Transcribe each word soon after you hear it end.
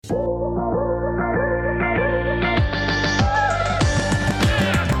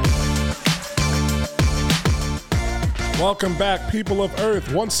Welcome back, people of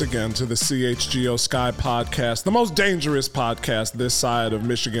Earth, once again to the CHGO Sky Podcast, the most dangerous podcast this side of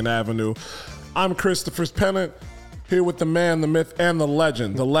Michigan Avenue. I'm Christopher Pennant, here with the man, the myth, and the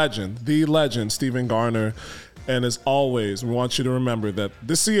legend, Stephen Garner. And as always, we want you to remember that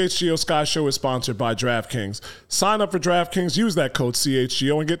the CHGO Sky Show is sponsored by DraftKings. Sign up for DraftKings, use that code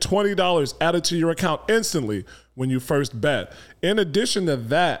CHGO, and get $20 added to your account instantly when you first bet. In addition to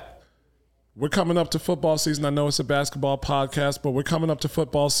that, we're coming up to football season. I know it's a basketball podcast, but we're coming up to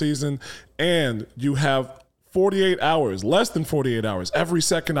football season, and you have 48 hours, less than 48 hours. Every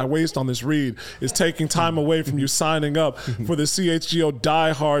second I waste on this read is taking time away from you signing up for the CHGO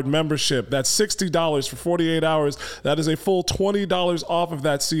Die Hard membership. That's $60 for 48 hours. That is a full $20 off of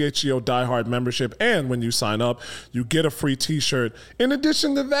that CHGO Die Hard membership. And when you sign up, you get a free t-shirt. In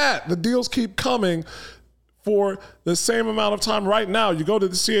addition to that, the deals keep coming. For the same amount of time right now, you go to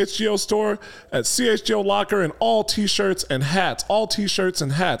the CHGO store at CHGO Locker, and all t-shirts and hats,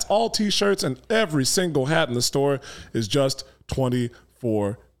 and every single hat in the store is just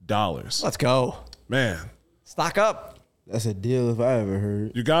 $24. Let's go. Man. Stock up. That's a deal if I ever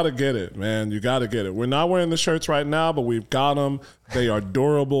heard. You got to get it, man. You got to get it. We're not wearing the shirts right now, but we've got them. They are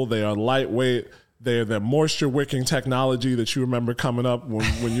durable. They are lightweight. They're the moisture-wicking technology that you remember coming up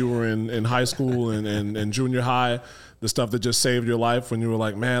when you were in high school and junior high, the stuff that just saved your life when you were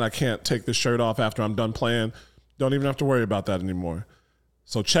like, man, I can't take this shirt off after I'm done playing. Don't even have to worry about that anymore.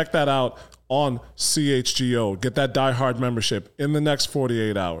 So check that out on CHGO. Get that Die Hard membership in the next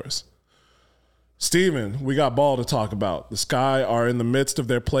 48 hours. Steven, we got ball to talk about. The Sky are in the midst of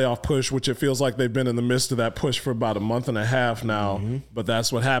their playoff push, which it feels like they've been in the midst of that push for about a month and a half now. Mm-hmm. But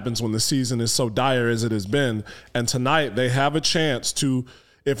that's what happens when the season is so dire as it has been. And tonight they have a chance to,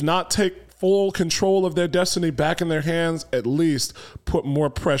 if not take full control of their destiny back in their hands, at least put more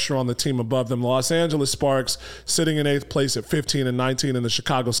pressure on the team above them. The Los Angeles Sparks sitting in 8th place at 15-19, and the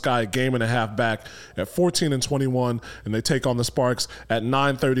Chicago Sky a game and a half back at 14-21, and they take on the Sparks at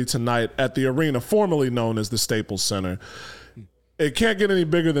 9:30 tonight at the arena formerly known as the Staples Center. It can't get any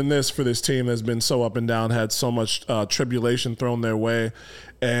bigger than this for this team that's been so up and down, had so much tribulation thrown their way.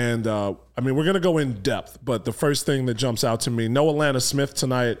 And, we're going to go in depth, but the first thing that jumps out to me, no Atlanta Smith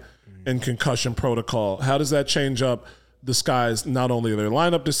tonight in concussion protocol. How does that change up the Sky's, not only their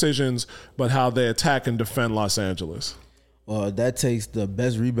lineup decisions, but how they attack and defend Los Angeles? Well, that takes the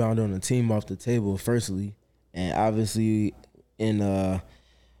best rebounder on the team off the table, firstly. And obviously,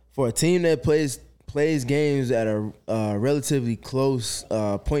 for a team that plays games at a relatively close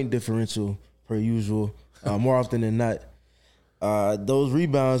point differential per usual, more often than not, those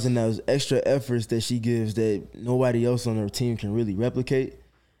rebounds and those extra efforts that she gives that nobody else on her team can really replicate,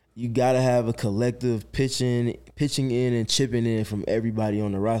 you got to have a collective pitching in and chipping in from everybody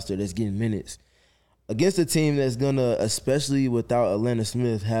on the roster that's getting minutes. Against a team that's going to, especially without Atlanta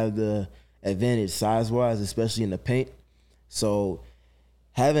Smith, have the advantage size-wise, especially in the paint. So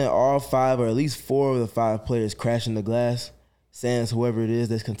having all 5 or at least 4 of the 5 players crashing the glass, sans whoever it is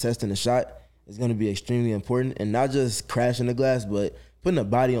that's contesting the shot, is going to be extremely important. And not just crashing the glass, but putting a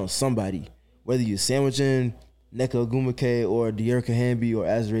body on somebody, whether you're sandwiching Nneka Ogwumike or De'Erica Hamby or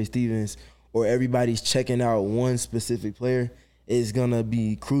Azrae Stevens, or everybody's checking out one specific player, is going to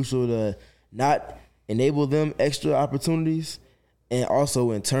be crucial to not enable them extra opportunities and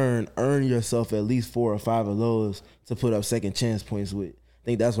also, in turn, earn yourself at least 4 or 5 of those to put up second chance points with. I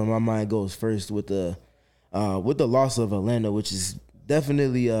think that's where my mind goes first with the loss of Atlanta, which is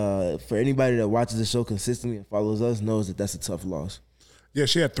definitely, for anybody that watches the show consistently and follows us, knows that that's a tough loss. Yeah,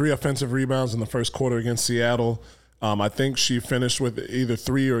 she had 3 offensive rebounds in the first quarter against Seattle. I think she finished with either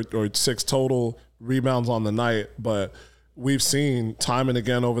 3 or 6 total rebounds on the night. But we've seen time and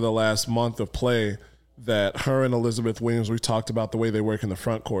again over the last month of play that her and Elizabeth Williams, we talked about the way they work in the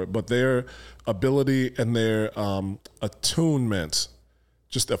front court, but their ability and their attunement,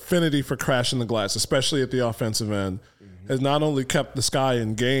 just affinity for crashing the glass, especially at the offensive end, has not only kept the Sky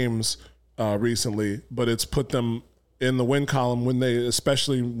in games recently, but it's put them in the win column when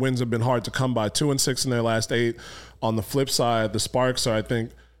especially wins have been hard to come by. 2-6 in their last 8. On the flip side, the Sparks are, I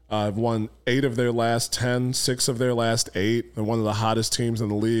think, have won 8 of their last 10, 6 of their last 8. They're one of the hottest teams in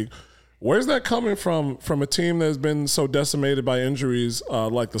the league. Where's that coming from a team that has been so decimated by injuries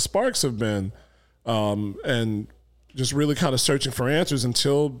like the Sparks have been, and just really kind of searching for answers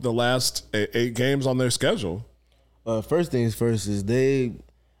until the last 8 games on their schedule? First things first is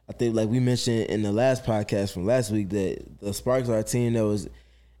I think, like we mentioned in the last podcast from last week, that the Sparks are a team that was,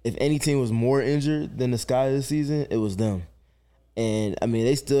 if any team was more injured than the Sky this season, it was them. And, I mean,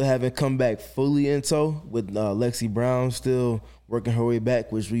 they still haven't come back fully in tow with Lexi Brown still working her way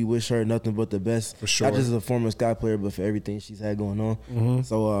back, which we wish her nothing but the best. For sure. Not just as a former Sky player, but for everything she's had going on.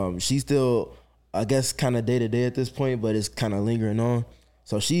 So she's still, I guess, kind of day-to-day at this point, but it's kind of lingering on.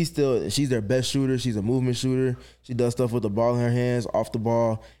 So she's their best shooter. She's a movement shooter. She does stuff with the ball in her hands, off the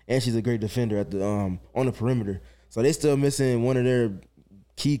ball, and she's a great defender at the on the perimeter. So they're still missing one of their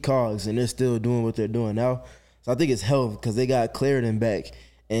key cogs, and they're still doing what they're doing now. So I think it's health because they got Clarendon back,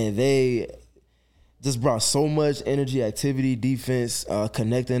 and they just brought so much energy, activity, defense,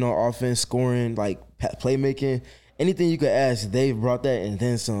 connecting on offense, scoring, like playmaking. Anything you could ask, they've brought that and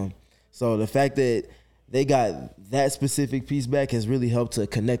then some. So the fact that they got that specific piece back has really helped to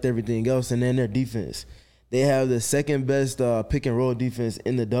connect everything else. And then their defense. They have the second best pick and roll defense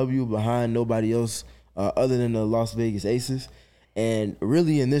in the W behind nobody else other than the Las Vegas Aces. And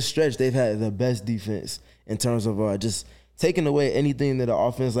really in this stretch, they've had the best defense in terms of just taking away anything that the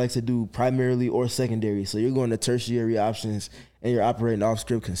offense likes to do primarily or secondary. So you're going to tertiary options and you're operating off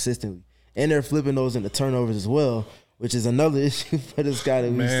script consistently. And they're flipping those into turnovers as well, which is another issue for the Sky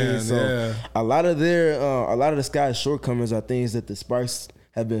that we've seen. So a lot of the Sky's shortcomings are things that the Sparks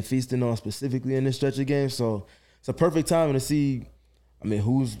have been feasting on specifically in this stretch of games. So it's a perfect time to see, I mean,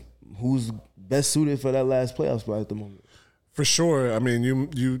 who's best suited for that last playoff spot at the moment. For sure. I mean,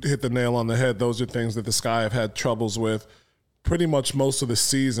 you hit the nail on the head. Those are things that the Sky have had troubles with pretty much most of the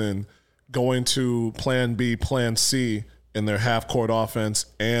season, going to plan B, plan C in their half-court offense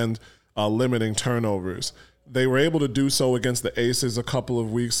and limiting turnovers. They were able to do so against the Aces a couple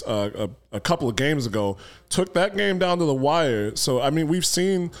of games ago. Took that game down to the wire. So, I mean, we've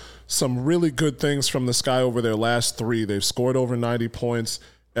seen some really good things from the Sky over their last three. They've scored over 90 points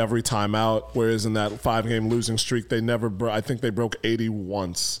every time out, whereas in that 5-game losing streak, I think they broke 80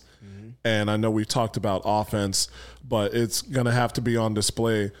 once. And I know we've talked about offense, but it's going to have to be on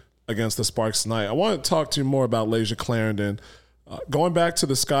display against the Sparks tonight. I want to talk to you more about Layshia Clarendon. Going back to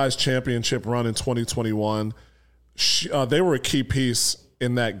the Sky's championship run in 2021, they were a key piece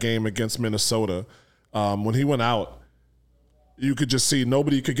in that game against Minnesota. When he went out, you could just see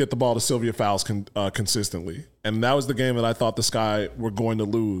nobody could get the ball to Sylvia Fowles consistently. And that was the game that I thought the Sky were going to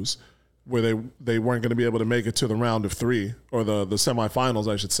lose, where they weren't going to be able to make it to the round of three, or the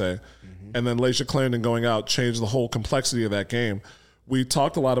semifinals, I should say. And then Layshia Clarendon going out changed the whole complexity of that game. We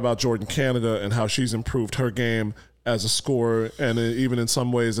talked a lot about Jordan Canada and how she's improved her game as a scorer and even in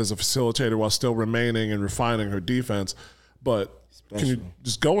some ways as a facilitator while still remaining and refining her defense. But can you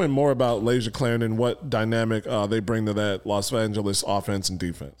just go in more about Layshia Clarendon, what dynamic they bring to that Los Angeles offense and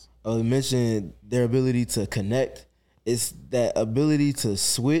defense? You mentioned their ability to connect. It's that ability to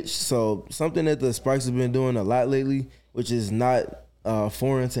switch. So something that the Sparks have been doing a lot lately, which is not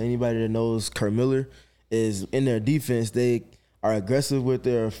foreign to anybody that knows Kurt Miller, is in their defense, they are aggressive with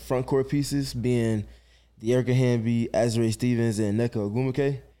their front court pieces, being De'Erica Hamby, Azrae Stevens, and Nneka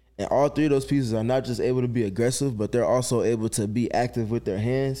Ogwumike. And all three of those pieces are not just able to be aggressive, but they're also able to be active with their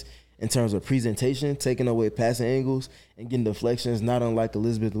hands in terms of presentation, taking away passing angles, and getting deflections, not unlike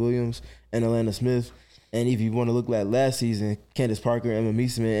Elizabeth Williams and Alana Smith. And if you want to look like last season, Candace Parker, Emma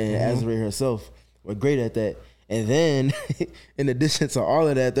Meesman, and Azrae herself were great at that. And then, in addition to all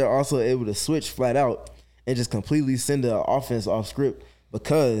of that, they're also able to switch flat out and just completely send the offense off script,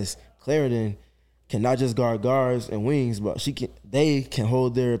 because Clarendon can not just guard guards and wings, but they can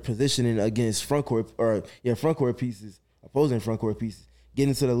hold their positioning against front court pieces, opposing front court pieces, get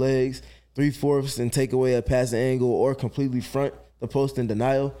into the legs, 3/4 and take away a passing angle, or completely front the post in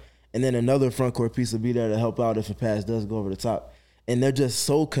denial. And then another front court piece will be there to help out if a pass does go over the top. And they're just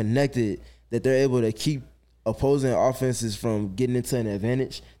so connected that they're able to keep opposing offenses from getting into an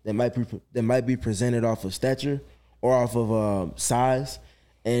advantage that might be presented off of stature or off of size.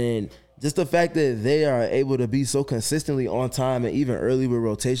 And just the fact that they are able to be so consistently on time and even early with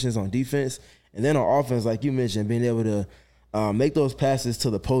rotations on defense, and then on offense, like you mentioned, being able to make those passes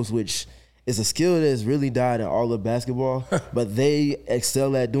to the post, which is a skill that has really died in all of basketball, but they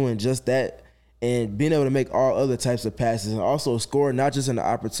excel at doing just that and being able to make all other types of passes and also score, not just in an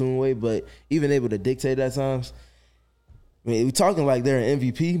opportune way, but even able to dictate at times. I mean, we're talking like they're an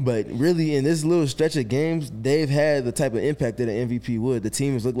MVP, but really in this little stretch of games, they've had the type of impact that an MVP would. The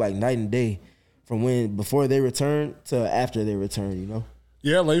team has looked like night and day from before they returned to after they returned, you know?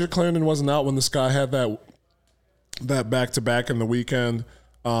 Yeah, Layshia Clarendon wasn't out when the Sky had that back-to-back in the weekend.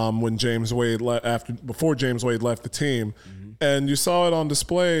 When before James Wade left the team, and you saw it on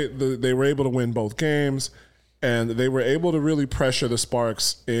display. They were able to win both games, and they were able to really pressure the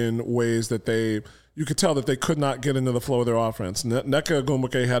Sparks in ways that you could tell that they could not get into the flow of their offense. Nneka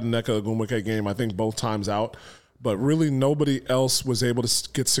Ogwumike had a Nneka Ogwumike game, I think, both times out, but really nobody else was able to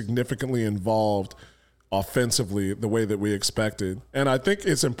get significantly involved offensively the way that we expected. And I think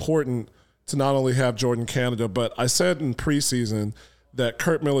it's important to not only have Jordan Canada, but I said in preseason that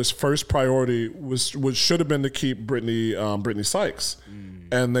Kurt Miller's first priority should have been to keep Brittany Sykes,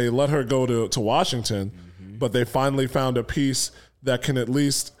 and they let her go to Washington, but they finally found a piece that can at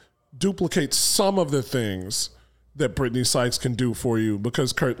least duplicate some of the things that Brittany Sykes can do for you,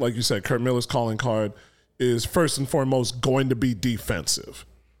 because like you said, Kurt Miller's calling card is first and foremost going to be defensive.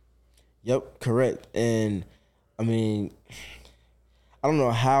 Yep, correct. And I mean, I don't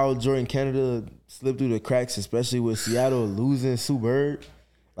know how Jordan Canada slipped through the cracks, especially with Seattle losing Sue Bird.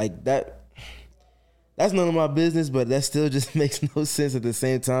 Like that's none of my business, but that still just makes no sense at the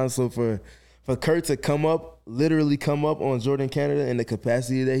same time. So for Kurt to literally come up on Jordan Canada in the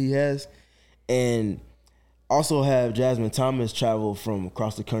capacity that he has, and also have Jasmine Thomas travel from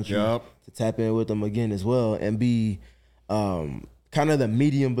across the country to tap in with them again as well, and be kind of the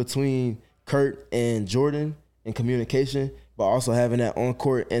medium between Kurt and Jordan in communication, but also having that on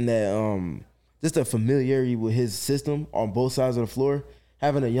court and that just a familiarity with his system on both sides of the floor,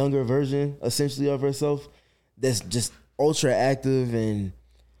 having a younger version essentially of herself that's just ultra active and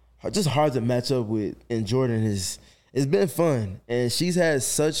just hard to match up with. And Jordan it's been fun, and she's had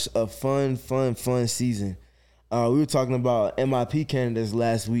such a fun season. We were talking about MIP candidates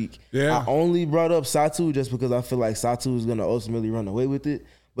last week. Yeah. I only brought up Satu just because I feel like Satu is going to ultimately run away with it.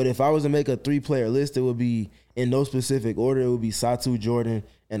 But if I was to make a 3-player list, it would be, in no specific order, it would be Satu, Jordan,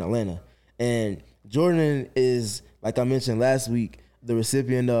 and Atlanta. And Jordan is, like I mentioned last week, the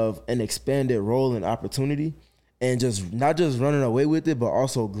recipient of an expanded role and opportunity, and just not just running away with it, but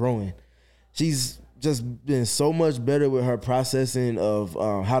also growing. She's just been so much better with her processing of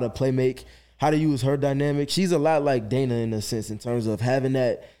how to play make, how to use her dynamic. She's a lot like Dana in a sense in terms of having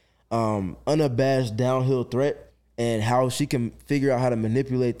that unabashed downhill threat and how she can figure out how to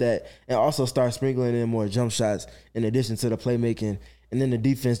manipulate that and also start sprinkling in more jump shots in addition to the playmaking, and then the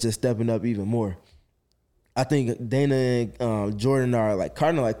defense just stepping up even more. I think Dana and Jordan are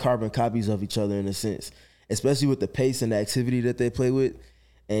kind of like carbon copies of each other in a sense, especially with the pace and the activity that they play with.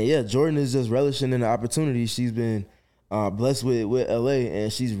 And yeah, Jordan is just relishing in the opportunity she's been blessed with LA,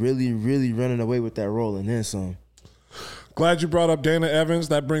 and she's really, really running away with that role and then some. Glad you brought up Dana Evans.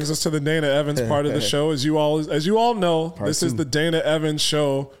 That brings us to the Dana Evans part of the show. As you all know, this is the Dana Evans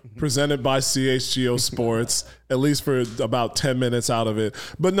show presented by CHGO Sports, at least for about 10 minutes out of it.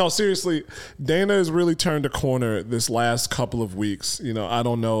 But no, seriously, Dana has really turned a corner this last couple of weeks. You know, I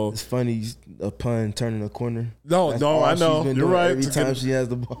don't know. It's funny, a pun turning a corner. No, I know. You're right. Every time she has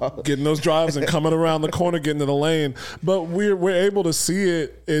the ball. Getting those drives and coming around the corner, getting to the lane. But we're able to see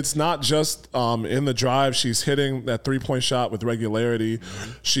it. It's not just in the drive. She's hitting that three-point shot with regularity.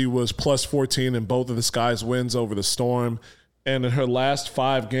 She was plus 14 in both of the Sky's wins over the Storm. And in her last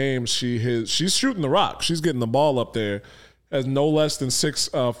 5 games, she's shooting the rock. She's getting the ball up there. Has no less than 6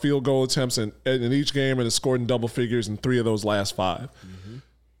 field goal attempts in each game, and has scored in double figures in 3 of those last 5.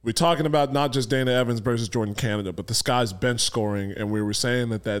 We're talking about not just Dana Evans versus Jordan Canada, but the Sky's bench scoring. And we were saying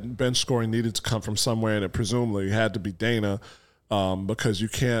that bench scoring needed to come from somewhere, and it presumably had to be Dana, because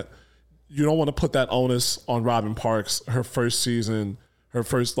you don't want to put that onus on Robin Parks, her first season, her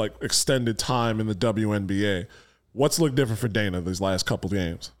first extended time in the WNBA. What's looked different for Dana these last couple of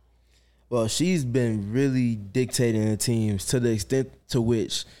games? Well, she's been really dictating the teams to the extent to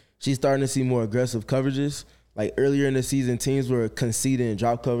which she's starting to see more aggressive coverages. Like earlier in the season, teams were conceding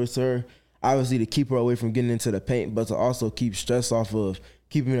drop covers to her, obviously to keep her away from getting into the paint, but to also keep stress off of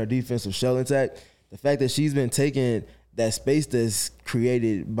keeping her defensive shell intact. The fact that she's been taking that space that's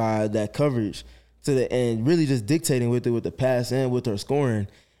created by that coverage and really just dictating with it with the pass and with her scoring,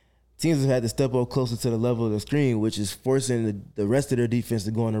 teams have had to step up closer to the level of the screen, which is forcing the rest of their defense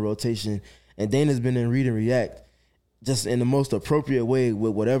to go in a rotation. And Dana's been in read and react just in the most appropriate way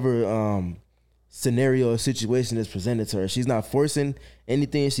with whatever scenario or situation is presented to her. She's not forcing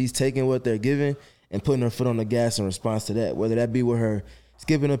anything. She's taking what they're giving and putting her foot on the gas in response to that, whether that be with her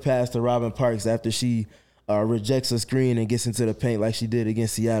skipping a pass to Robin Parks after she rejects a screen and gets into the paint like she did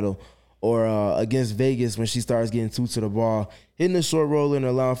against Seattle, or against Vegas when she starts getting two to the ball, hitting a short roller and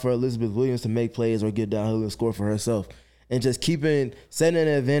allowing for Elizabeth Williams to make plays or get downhill and score for herself. And just setting an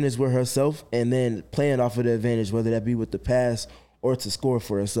advantage with herself and then playing off of the advantage, whether that be with the pass or to score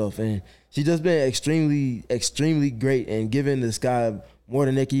for herself. And she's just been extremely, extremely great and giving the Sky more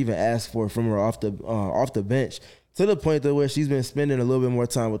than they can even ask for from her off the bench, to the point that where she's been spending a little bit more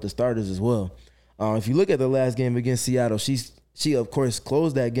time with the starters as well. If you look at the last game against Seattle, she of course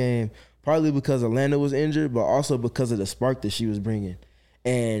closed that game partly because Atlanta was injured, but also because of the spark that she was bringing.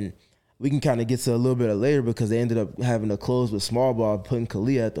 And we can kind of get to a little bit of later because they ended up having to close with small ball, putting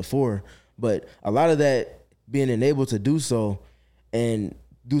Kalia at the 4. But a lot of that being enabled to do so and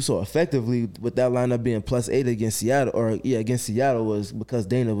do so effectively with that lineup being +8 against Seattle was because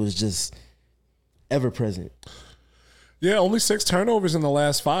Dana was just ever present. Yeah, only 6 turnovers in the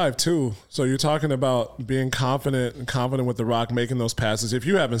last 5 too. So you're talking about being confident with the Rock making those passes. If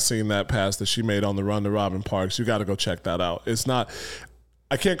you haven't seen that pass that she made on the run to Robin Parks, you got to go check that out. It's not,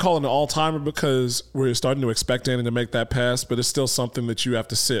 I can't call it an all-timer because we're starting to expect Dana to make that pass, but it's still something that you have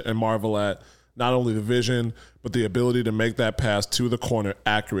to sit and marvel at. Not only the vision, but the ability to make that pass to the corner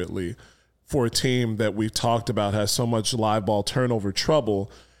accurately for a team that we've talked about has so much live ball turnover trouble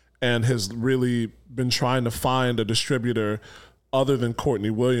and has really been trying to find a distributor other than Courtney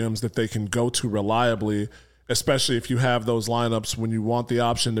Williams that they can go to reliably, especially if you have those lineups when you want the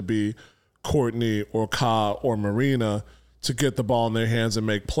option to be Courtney or Ka or Marina to get the ball in their hands and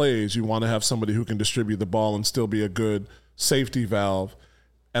make plays. You want to have somebody who can distribute the ball and still be a good safety valve.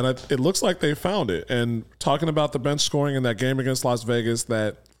 And it looks like they found it. And talking about the bench scoring in that game against Las Vegas,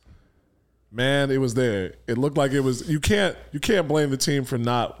 that, man, it was there. It looked like it was. You can't blame the team for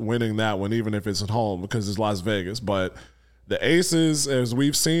not winning that one, even if it's at home, because it's Las Vegas. But the Aces, as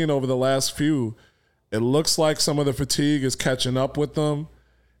we've seen over the last few, it looks like some of the fatigue is catching up with them.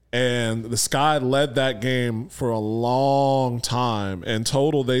 And the Sky led that game for a long time. In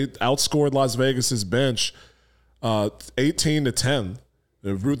total, they outscored Las Vegas's bench 18-10.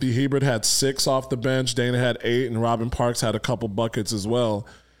 Ruthie Hebert had 6 off the bench. Dana had 8, and Robin Parks had a couple buckets as well.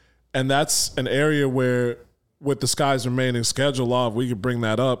 And that's an area where, with the Sky's remaining schedule off, we could bring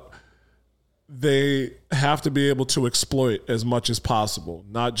that up, they have to be able to exploit as much as possible,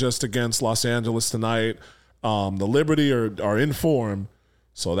 not just against Los Angeles tonight. The Liberty are in form,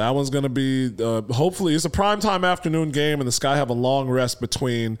 so that one's going to be hopefully it's a primetime afternoon game, and the Sky have a long rest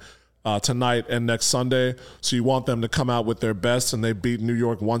between tonight and next Sunday. So you want them to come out with their best, and they beat New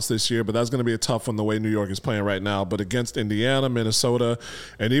York once this year, but that's going to be a tough one the way New York is playing right now. But against Indiana, Minnesota,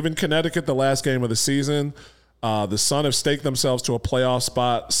 and even Connecticut, the last game of the season, the Sun have staked themselves to a playoff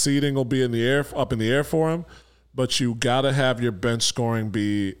spot. Seeding will be up in the air for them, but you got to have your bench scoring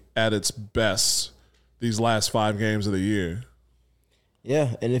be at its best these last 5 games of the year.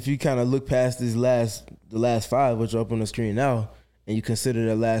 Yeah, and if you kind of look past the last 5, which are up on the screen now, and you consider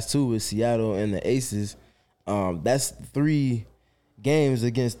the last 2 with Seattle and the Aces, that's 3 games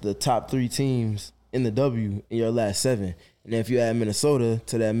against the top 3 teams in the W in your last 7. And if you add Minnesota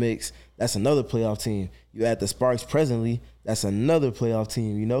to that mix, that's another playoff team. You add the Sparks presently, that's another playoff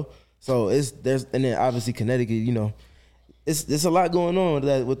team, you know? So and then obviously Connecticut, you know, it's a lot going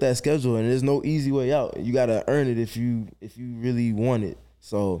on with that schedule, and there's no easy way out. You got to earn it if you really want it.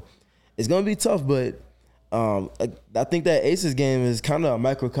 So it's going to be tough, but I think that Aces game is kind of a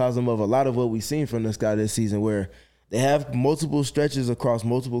microcosm of a lot of what we've seen from this guy this season, where they have multiple stretches across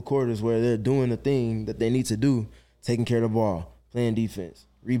multiple quarters where they're doing the thing that they need to do, taking care of the ball, playing defense,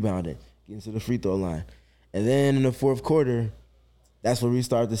 rebounding, getting to the free throw line. And then in the fourth quarter, that's where we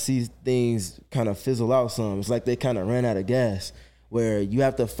start to see things kind of fizzle out some. It's like they kind of ran out of gas, where you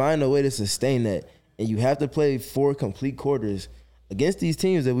have to find a way to sustain that, and you have to play 4 complete quarters against these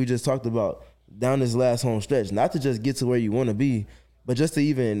teams that we just talked about down this last home stretch, not to just get to where you want to be, but just to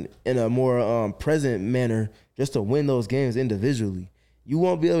even in a more present manner, just to win those games individually. You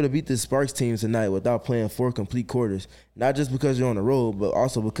won't be able to beat the Sparks team tonight without playing 4 complete quarters, not just because you're on the road, but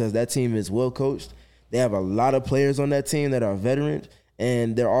also because that team is well coached. They have a lot of players on that team that are veterans,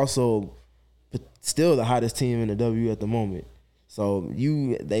 and they're also still the hottest team in the W at the moment. So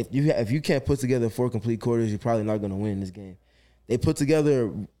if you can't put together 4 complete quarters, you're probably not going to win this game. They put together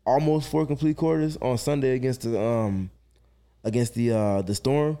almost 4 complete quarters on Sunday against the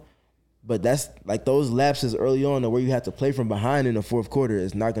Storm, but that's like those lapses early on where you have to play from behind in the fourth quarter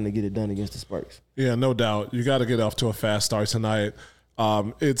is not going to get it done against the Sparks. Yeah, no doubt. You got to get off to a fast start tonight.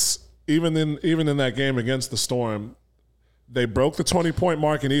 It's even in that game against the Storm, they broke the 20-point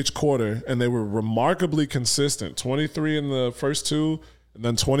mark in each quarter, and they were remarkably consistent. 23 in the first 2, and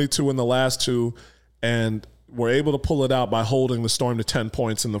then 22 in the last 2, and were able to pull it out by holding the Storm to 10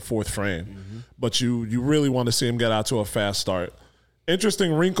 points in the fourth frame. Mm-hmm. But you really want to see them get out to a fast start.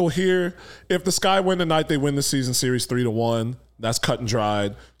 Interesting wrinkle here. If the Sky win tonight, they win the season series 3-1. That's cut and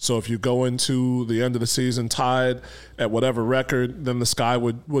dried. So if you go into the end of the season tied at whatever record, then the Sky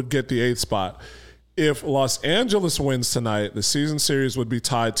would get the 8th spot. If Los Angeles wins tonight, the season series would be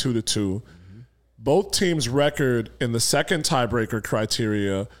tied 2-2. Mm-hmm. Both teams' record in the second tiebreaker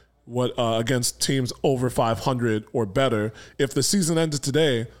criteria against teams over 500 or better. If the season ended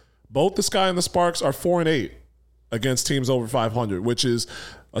today, both the Sky and the Sparks are 4-8 against teams over 500, which is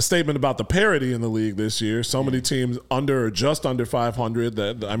a statement about the parity in the league this year. So many teams under or just under 500.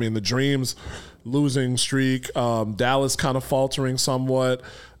 The Dreams losing streak, Dallas kind of faltering somewhat,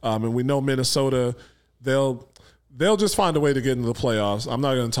 and we know Minnesota. They'll just find a way to get into the playoffs. I'm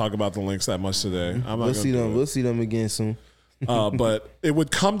not going to talk about the Lynx that much today. We'll see them again soon. But it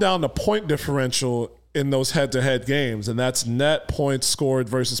would come down to point differential in those head-to-head games, and that's net points scored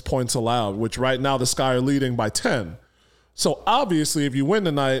versus points allowed, which right now the Sky are leading by 10. So obviously, if you win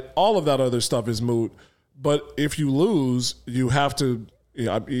tonight, all of that other stuff is moot. But if you lose, you have to.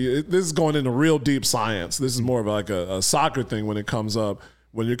 This is going into real deep science. This is more of like a soccer thing when it comes up,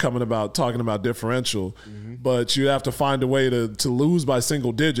 when you're talking about differential. Mm-hmm. But you have to find a way to lose by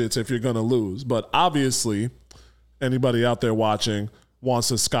single digits if you're going to lose. But obviously, anybody out there watching wants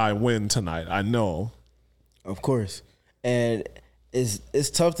the Sky win tonight. I know. Of course. And it's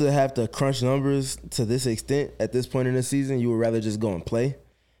tough to have to crunch numbers to this extent at this point in the season. You would rather just go and play.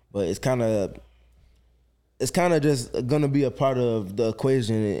 But it's kind of just going to be a part of the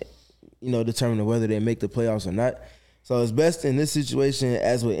equation, determining whether they make the playoffs or not. So it's best in this situation,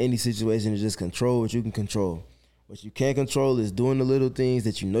 as with any situation, to just control what you can control. What you can't control is doing the little things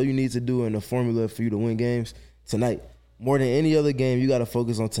that you know you need to do in the formula for you to win games tonight. More than any other game, you got to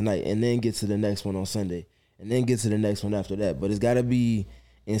focus on tonight and then get to the next one on Sunday and then get to the next one after that. But it's got to be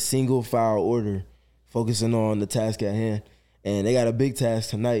in single file order, focusing on the task at hand. And they got a big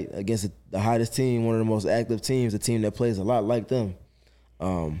task tonight against the hottest team, one of the most active teams, a team that plays a lot like them,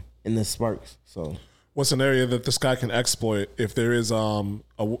 in the Sparks. So, what's an area that the Sky can exploit if there is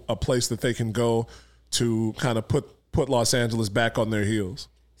a place that they can go to kind of put Los Angeles back on their heels?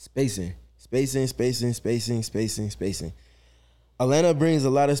 Spacing. Atlanta brings a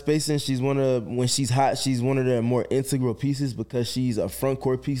lot of spacing. When she's hot, she's one of their more integral pieces because she's a front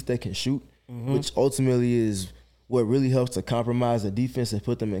court piece that can shoot, which ultimately is what really helps to compromise the defense and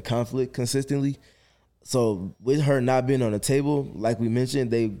put them in conflict consistently. So with her not being on the table, like we mentioned,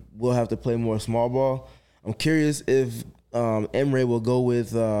 they will have to play more small ball. I'm curious if Emre will go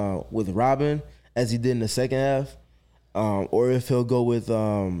with Robin as he did in the second half, or if he'll go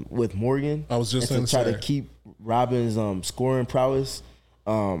with Morgan. I was just going to try to keep Robin's scoring prowess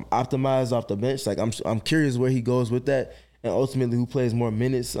optimized off the bench. Like I'm curious where he goes with that, and ultimately who plays more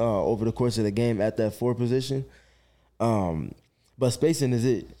minutes over the course of the game at that 4 position. But spacing is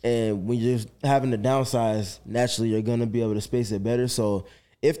it. And when you're having to downsize, naturally you're going to be able to space it better. So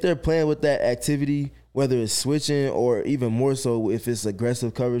if they're playing with that activity, whether it's switching or even more so if it's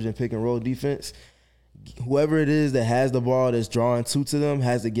aggressive coverage and pick and roll defense, whoever it is that has the ball that's drawing to them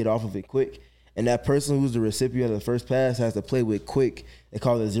has to get off of it quick. And that person who's the recipient of the first pass has to play with quick. They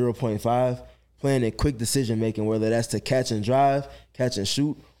call it 0.5, playing in quick decision-making, whether that's to catch and drive, catch and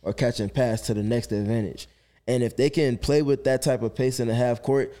shoot, or catch and pass to the next advantage. And if they can play with that type of pace in the half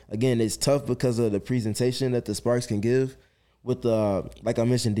court, again, it's tough because of the presentation that the Sparks can give with, like I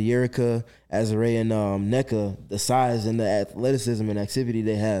mentioned, De'Erica, Azare, and NECA, the size and the athleticism and activity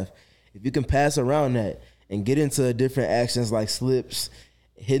they have. If you can pass around that and get into different actions like slips,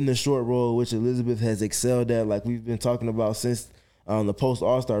 hitting the short roll, which Elizabeth has excelled at, like we've been talking about since the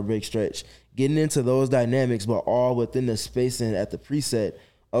post-All-Star break stretch, getting into those dynamics, but all within the spacing at the preset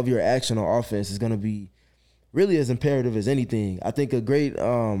of your action on offense is going to be really as imperative as anything. I think a great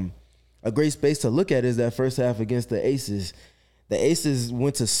space to look at is that first half against the Aces. The Aces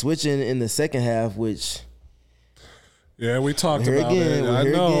went to switching in the second half, which... Yeah, we talked about it. I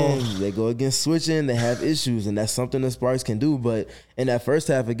know. They go against switching. They have issues, and that's something the Sparks can do. But in that first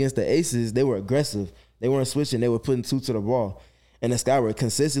half against the Aces, they were aggressive. They weren't switching. They were putting two to the ball. And the Sky were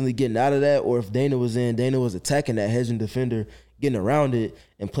consistently getting out of that, or if Dana was in, Dana was attacking that hedging defender, getting around it,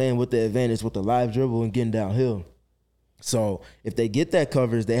 and playing with the advantage with the live dribble and getting downhill. So if they get that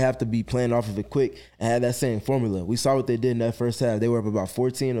coverage, they have to be playing off of it quick and have that same formula. We saw what they did in that first half. They were up about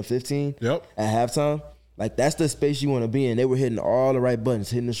 14 or 15 at halftime. Like, that's the space you want to be in. They were hitting all the right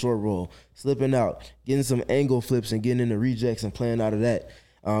buttons, hitting the short roll, slipping out, getting some angle flips and getting into rejects and playing out of that,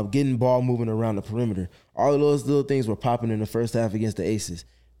 getting ball moving around the perimeter. All of those little things were popping in the first half against the Aces.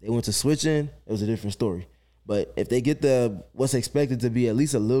 They went to switching. It was a different story. But if they get what's expected to be at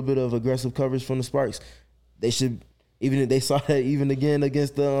least a little bit of aggressive coverage from the Sparks, they should, even if they saw that even again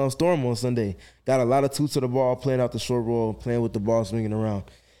against the Storm on Sunday, got a lot of two to the ball, playing out the short roll, playing with the ball swinging around.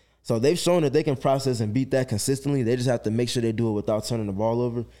 So they've shown that they can process and beat that consistently. They just have to make sure they do it without turning the ball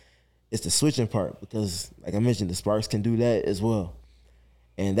over. It's the switching part because, like I mentioned, the Sparks can do that as well.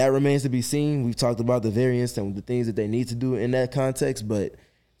 And that remains to be seen. We've talked about the variance and the things that they need to do in that context, but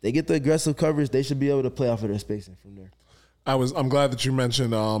they get the aggressive coverage, they should be able to play off of their spacing from there. I'm glad that you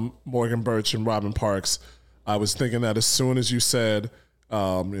mentioned Morgan Birch and Robin Parks. I was thinking that as soon as you said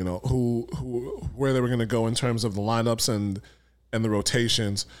where they were going to go in terms of the lineups and the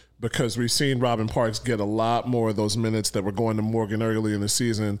rotations, because we've seen Robin Parks get a lot more of those minutes that were going to Morgan early in the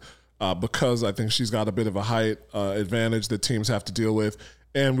season, because I think she's got a bit of a height advantage that teams have to deal with.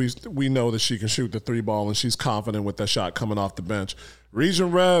 And we know that she can shoot the 3-ball, and she's confident with that shot coming off the bench.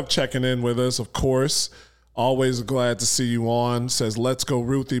 Region Rev checking in with us, of course. Always glad to see you on. Says, let's go,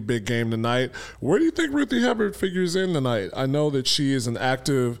 Ruthie. Big game tonight. Where do you think Ruthie Hubbard figures in tonight? I know that she is an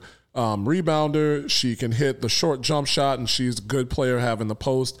active rebounder. She can hit the short jump shot, and she's a good player having the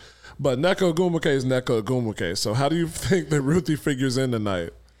post. But Nneka Ogwumike is Nneka Ogwumike. So how do you think that Ruthie figures in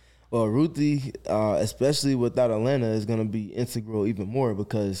tonight? Well, Ruthie, especially without Atlanta, is going to be integral even more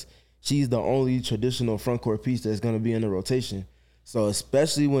because she's the only traditional front court piece that's going to be in the rotation. So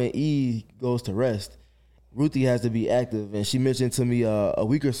especially when E goes to rest, Ruthie has to be active. And she mentioned to me a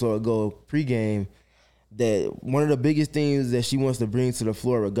week or so ago pregame that one of the biggest things that she wants to bring to the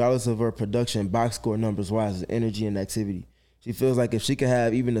floor, regardless of her production box score numbers-wise, is energy and activity. She feels like if she could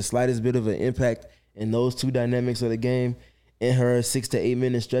have even the slightest bit of an impact in those two dynamics of the game in her 6 to 8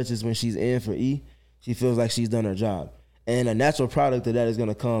 minute stretches when she's in for E, she feels like she's done her job. And a natural product of that is going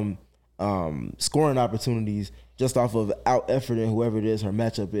to come scoring opportunities just off of out-efforting whoever it is her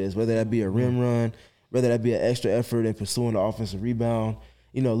matchup is, whether that be a rim run, whether that be an extra effort in pursuing the offensive rebound,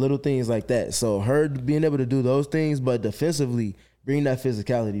 little things like that. So her being able to do those things, but defensively bring that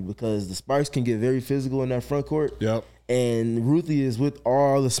physicality, because the Sparks can get very physical in that front court. Yep. And Ruthie is with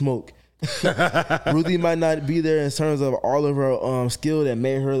all the smoke. Ruthie might not be there in terms of all of her skill that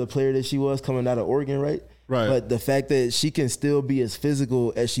made her the player that she was coming out of Oregon, right? Right. But the fact that she can still be as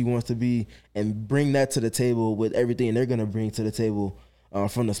physical as she wants to be and bring that to the table with everything they're going to bring to the table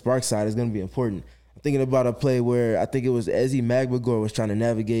from the Sparks side is going to be important. I'm thinking about a play where I think it was Ezzy Magbagor was trying to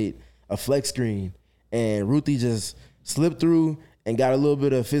navigate a flex screen, and Ruthie just slipped through and got a little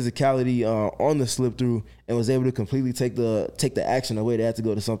bit of physicality on the slip through and was able to completely take the action away. They had to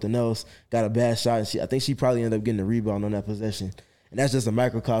go to something else, got a bad shot, and I think she probably ended up getting a rebound on that possession. And that's just a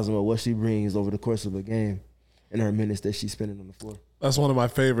microcosm of what she brings over the course of a game and her minutes that she's spending on the floor. That's one of my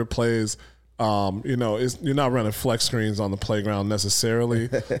favorite plays. You're not running flex screens on the playground necessarily,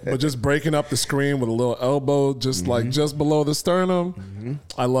 but just breaking up the screen with a little elbow, just like just below the sternum. Mm-hmm.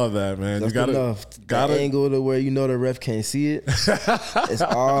 I love that, man. Just you got the angle to where the ref can't see it.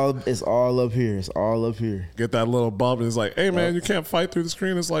 It's all up here. It's all up here. Get that little bump, and it's like, hey, man, you can't fight through the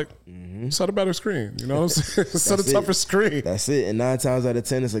screen. It's like, set a better screen. You know what I'm saying? Set a tougher screen. That's it. And 9 times out of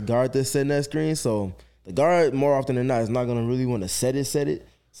 10, it's a guard that's setting that screen. So the guard, more often than not, is not going to really want to set it.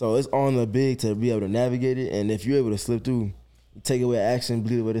 So it's on the big to be able to navigate it. And if you're able to slip through, take away action,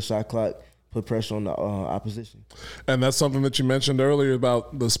 bleed away the shot clock, put pressure on the opposition. And that's something that you mentioned earlier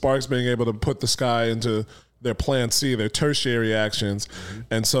about the Sparks being able to put the Sky into their plan C, their tertiary actions. Mm-hmm.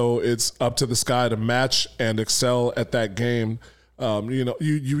 And so it's up to the Sky to match and excel at that game.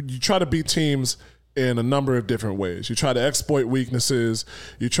 You try to beat teams in a number of different ways. You try to exploit weaknesses.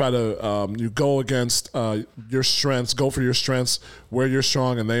 You try to you go against your strengths, go for your strengths where you're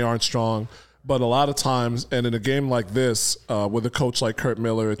strong and they aren't strong. But a lot of times, and in a game like this, with a coach like Kurt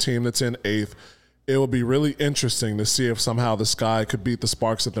Miller, a team that's in 8th, it will be really interesting to see if somehow the Sky could beat the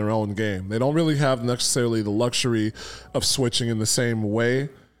Sparks at their own game. They don't really have necessarily the luxury of switching in the same way,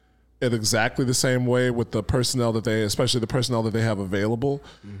 in exactly the same way with the personnel especially the personnel that they have available.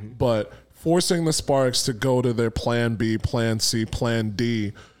 Mm-hmm. But forcing the Sparks to go to their plan B, plan C, plan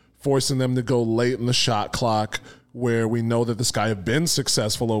D, forcing them to go late in the shot clock where we know that the Sky have been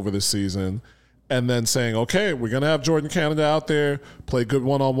successful over the season, and then saying, okay, we're going to have Jordan Canada out there, play good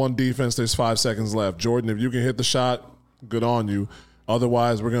one-on-one defense, there's 5 seconds left. Jordan, if you can hit the shot, good on you.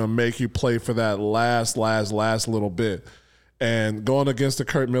 Otherwise, we're going to make you play for that last little bit. And going against the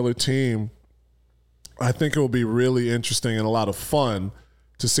Kurt Miller team, I think it will be really interesting and a lot of fun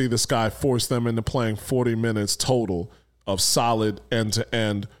to see the Sky force them into playing 40 minutes total of solid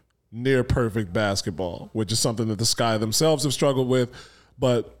end-to-end, near-perfect basketball, which is something that the Sky themselves have struggled with.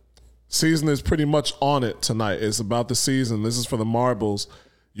 But season is pretty much on it tonight. It's about the season. This is for the marbles.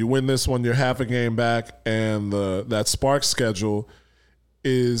 You win this one, you're half a game back, and that Sparks schedule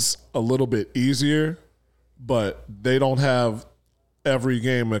is a little bit easier, but they don't have every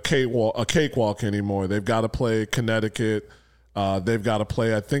game a cakewalk anymore. They've got to play Connecticut. They've got to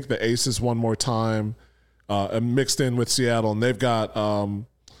play, I think, the Aces one more time, mixed in with Seattle. And they've got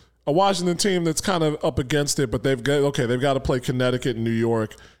a Washington team that's kind of up against it, but they've got to play Connecticut and New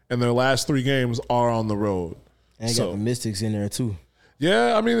York, and their last 3 games are on the road. And they got the Mystics in there, too.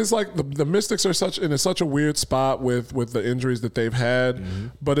 Yeah, I mean, it's like the Mystics are in such a weird spot with the injuries that they've had,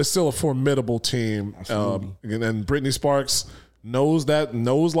 but it's still a formidable team. And Brittany Sparks, knows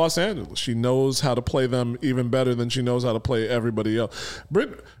Los Angeles. She knows how to play them even better than she knows how to play everybody else.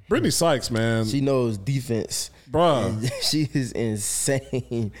 Brittany Sykes, man. She knows defense. Bruh. She is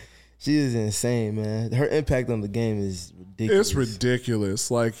insane. She is insane, man. Her impact on the game is ridiculous. It's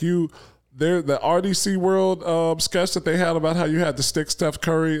ridiculous. Like the RDC World sketch that they had about how you had to stick Steph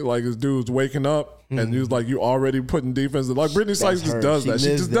Curry, like this dude's waking up and he was like, you already putting defense. Like Brittany Sykes just does that. She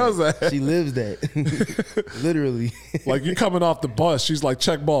just does that. She lives that. Literally. Like you coming off the bus, she's like,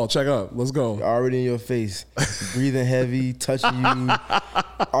 check ball, check up, let's go. Already in your face, breathing heavy, touching you,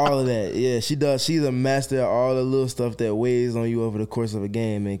 all of that. Yeah, she does. She's a master of all the little stuff that weighs on you over the course of a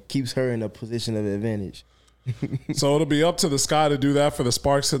game and keeps her in a position of advantage. So it'll be up to the Sky to do that for the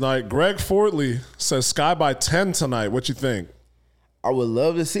Sparks tonight. Greg Fortley says Sky by 10 tonight. What you think? I would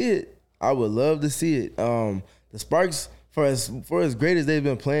love to see it. The Sparks, for as great as they've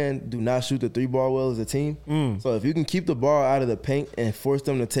been playing, do not shoot the three ball well as a team. So if you can keep the ball out of the paint and force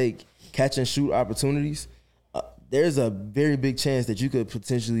them to take catch and shoot opportunities, there's a very big chance that you could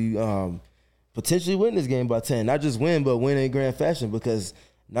potentially win this game by 10. Not just win, but win in grand fashion, because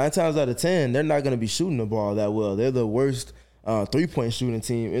 9 times out of 10, they're not going to be shooting the ball that well. They're the worst three-point shooting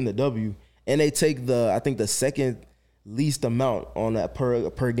team in the W, and they take the second least amount on that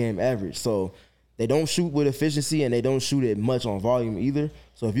per game average. So they don't shoot with efficiency, and they don't shoot it much on volume either.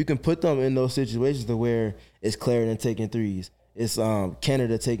 So if you can put them in those situations to where it's Clarendon taking threes, it's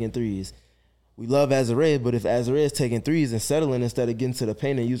Canada taking threes. We love Azarea, but if Azarea is taking threes and settling instead of getting to the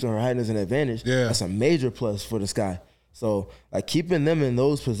paint and using her height as an advantage, that's a major plus for the Sky. So, like, keeping them in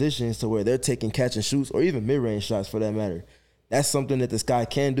those positions to where they're taking catch and shoots, or even mid-range shots for that matter, that's something that the Sky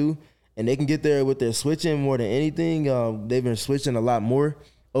can do. And they can get there with their switching more than anything. They've been switching a lot more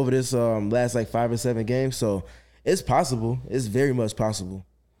over this last, 5 or 7 games. So, it's possible. It's very much possible.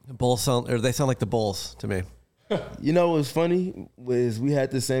 They sound like the Bulls to me. You know what's funny was we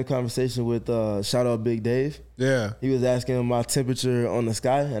had the same conversation with shout out Big Dave. Yeah. He was asking him my temperature on the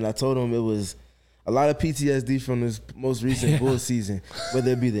Sky, and I told him it was a lot of PTSD from this most recent Bulls season,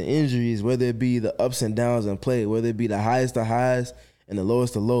 whether it be the injuries, whether it be the ups and downs in play, whether it be the highest of highs and the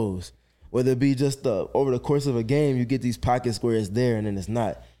lowest of lows, whether it be just over the course of a game, you get these pockets where it's there and then it's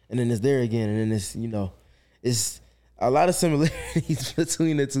not, and then it's there again, and then it's, it's a lot of similarities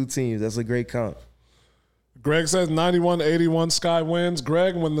between the two teams. That's a great comp. Greg says 91-81 Sky wins.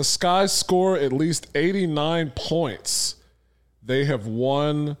 Greg, when the Sky score at least 89 points, they have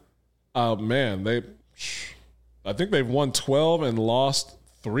won. I think they've won 12 and lost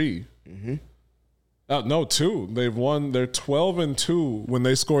 3. No, 2. They're 12-2 when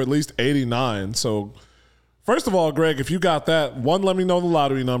they score at least 89. So, first of all, Greg, if you got that, 1, let me know the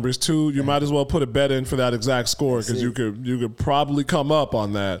lottery numbers. 2, you might as well put a bet in for that exact score, because you could probably come up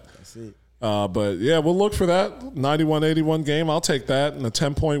on that. That's it. But yeah, we'll look for that 91-81 game. I'll take that, and a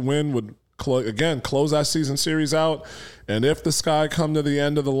 10-point win would close that season series out. And if the Sky come to the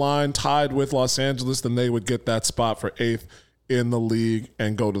end of the line tied with Los Angeles, then they would get that spot for 8th in the league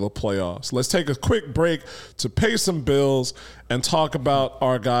and go to the playoffs. Let's take a quick break to pay some bills and talk about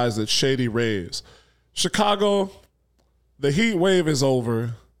our guys at Shady Rays. Chicago, the heat wave is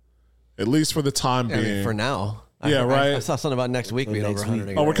over, at least for the time being. For now. Right. I saw something about next week being over 100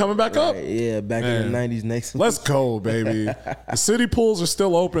 again. Oh, we're coming back up? Yeah, back in the 90s next week. Let's go, baby. The city pools are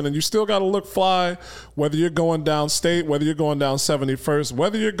still open, and you still got to look fly, whether you're going down State, whether you're going down 71st,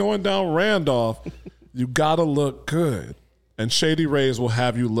 whether you're going down Randolph, you got to look good. And Shady Rays will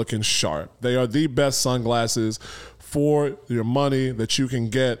have you looking sharp. They are the best sunglasses for your money that you can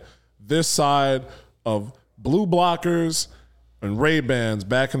get this side of blue blockers and Ray-Bans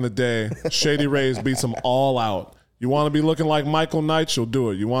back in the day. Shady Rays beats them all out. You want to be looking like Michael Knight, you'll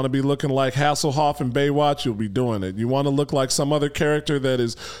do it. You want to be looking like Hasselhoff and Baywatch, you'll be doing it. You want to look like some other character that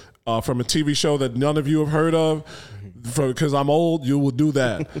is from a TV show that none of you have heard of, because I'm old, you will do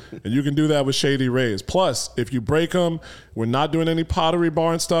that. And you can do that with Shady Rays. Plus, if you break them, we're not doing any Pottery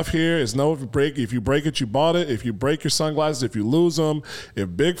Barn stuff here. It's no, if you break it, you bought it. If you break your sunglasses, if you lose them, if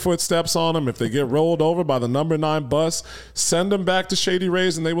Bigfoot steps on them, if they get rolled over by the number 9 bus, send them back to Shady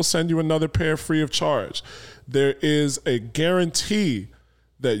Rays and they will send you another pair free of charge. There is a guarantee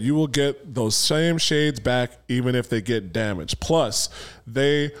that you will get those same shades back even if they get damaged. Plus,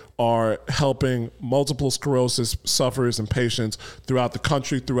 they are helping multiple sclerosis sufferers and patients throughout the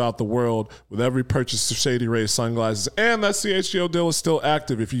country, throughout the world, with every purchase of Shady Rays sunglasses. And that CHGO deal is still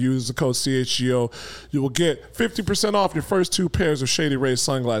active. If you use the code CHGO, you will get 50% off your first 2 pairs of Shady Rays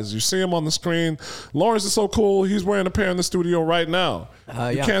sunglasses. You see them on the screen. Lawrence is so cool. He's wearing a pair in the studio right now.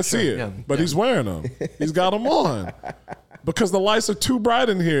 You can't see it, but he's wearing them. He's got them on. Because the lights are too bright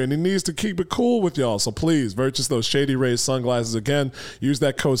in here and he needs to keep it cool with y'all. So please purchase those Shady Rays sunglasses. Again, use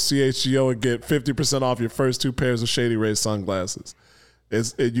that code CHGO and get 50% off your first 2 pairs of Shady Rays sunglasses.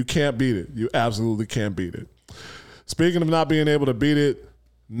 You can't beat it. You absolutely can't beat it. Speaking of not being able to beat it,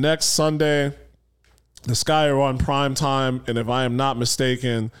 next Sunday, the Sky are on prime time, and if I am not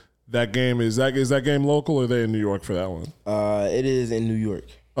mistaken, that game is that game local, or are they in New York for that one? It is in New York.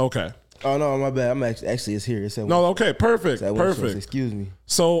 Okay. Oh no, my bad. I'm actually it's here. It's at no, okay, perfect, perfect. Excuse me.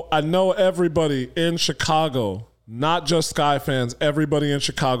 So I know everybody in Chicago, not just Sky fans, everybody in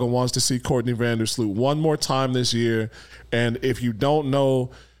Chicago wants to see Courtney Vandersloot one more time this year. And if you don't know,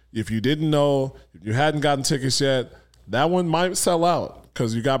 if you didn't know, if you hadn't gotten tickets yet, that one might sell out.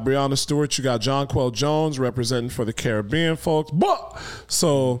 Because you got Breonna Stewart, you got Jonquel Jones representing for the Caribbean folks.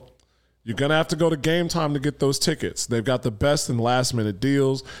 So you're going to have to go to Game Time to get those tickets. They've got the best and last-minute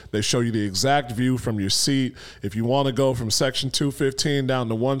deals. They show you the exact view from your seat. If you want to go from Section 215 down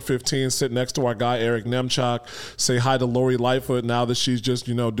to 115, sit next to our guy Eric Nemchok, say hi to Lori Lightfoot now that she's just,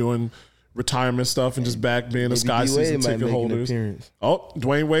 doing retirement stuff and just back being a Sky season ticket holders. Oh,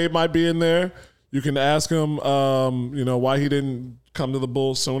 Dwayne Wade might be in there. You can ask him, why he didn't come to the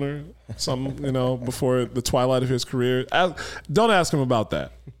Bulls sooner, before the twilight of his career. Don't ask him about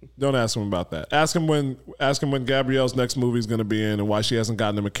that. Don't ask him about that. Ask him when Gabrielle's next movie is going to be in and why she hasn't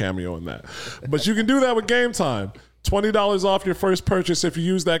gotten him a cameo in that. But you can do that with Game Time. $20 off your first purchase if you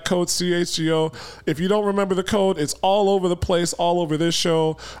use that code CHGO. If you don't remember the code, it's all over the place, all over this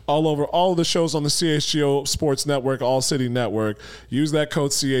show, all over all of the shows on the CHGO Sports Network, All City Network. Use that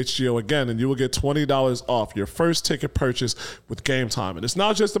code CHGO again, and you will get $20 off your first ticket purchase with Game Time. And it's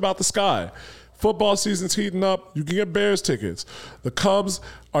not just about the Sky. Football season's heating up. You can get Bears tickets. The Cubs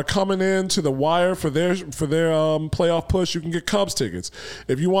are coming in to the wire for their playoff push. You can get Cubs tickets.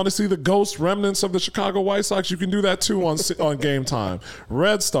 If you want to see the ghost remnants of the Chicago White Sox, you can do that too on Game Time.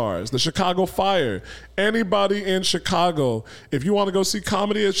 Red Stars, the Chicago Fire, anybody in Chicago. If you want to go see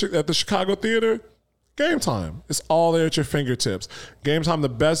comedy at the Chicago Theater, Game Time. It's all there at your fingertips. Game Time, the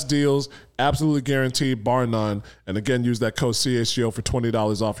best deals, absolutely guaranteed, bar none. And again, use that code CHGO for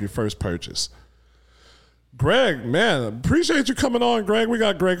 $20 off your first purchase. Greg, man, appreciate you coming on, Greg. We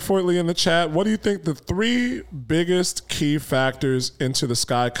got Greg Fortley in the chat. What do you think the 3 biggest key factors into the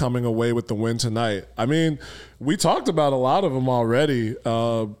Sky coming away with the win tonight? I mean, we talked about a lot of them already,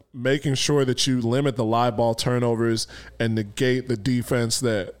 making sure that you limit the live ball turnovers and negate the defense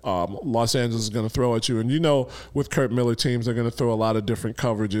that Los Angeles is going to throw at you. And with Kurt Miller teams, they're going to throw a lot of different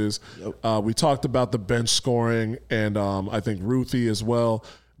coverages. Yep. We talked about the bench scoring and I think Ruthie as well,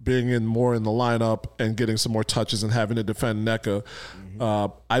 being in more in the lineup and getting some more touches and having to defend NECA.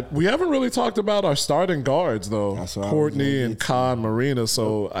 Mm-hmm. We haven't really talked about our starting guards, though, Courtney and Khan, Marina.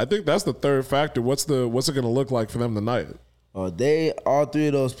 So I think that's the third factor. What's it going to look like for them tonight? All 3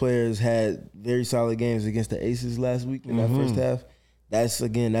 of those players had very solid games against the Aces last week in that first half. That's the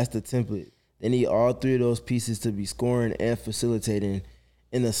template. They need all 3 of those pieces to be scoring and facilitating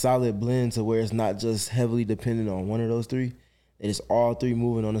in a solid blend to where it's not just heavily dependent on one of those 3. It is all 3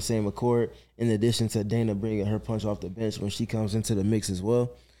 moving on the same accord, in addition to Dana bringing her punch off the bench when she comes into the mix as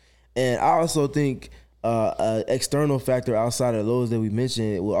well. And I also think an external factor outside of those that we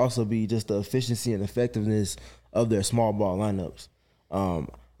mentioned will also be just the efficiency and effectiveness of their small ball lineups.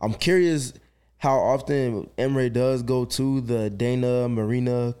 I'm curious how often Emre does go to the Dana,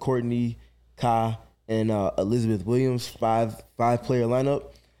 Marina, Courtney, Kai, and Elizabeth Williams 5-player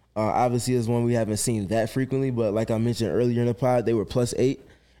lineup. Obviously, it's one we haven't seen that frequently, but like I mentioned earlier in the pod, they were +8,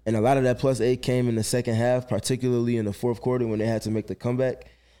 and a lot of that +8 came in the second half, particularly in the fourth quarter when they had to make the comeback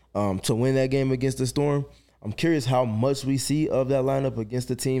to win that game against the Storm. I'm curious how much we see of that lineup against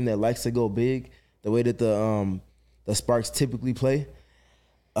a team that likes to go big, the way that the Sparks typically play.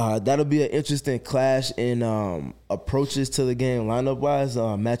 That'll be an interesting clash in approaches to the game lineup-wise,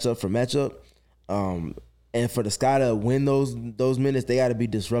 matchup for matchup. And for the Sky to win those minutes, they got to be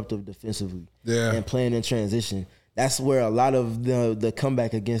disruptive defensively and playing in transition. That's where a lot of the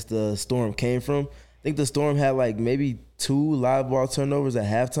comeback against the Storm came from. I think the Storm had maybe 2 live ball turnovers at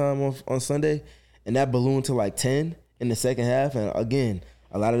halftime on Sunday, and that ballooned to 10 in the second half. And again,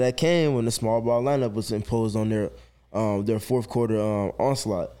 a lot of that came when the small ball lineup was imposed on their fourth quarter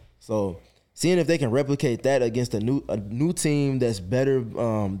onslaught. So seeing if they can replicate that against a new team that's better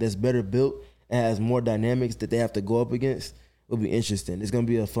built and has more dynamics that they have to go up against will be interesting. It's going to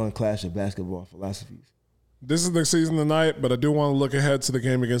be a fun clash of basketball philosophies. This is the season tonight, but I do want to look ahead to the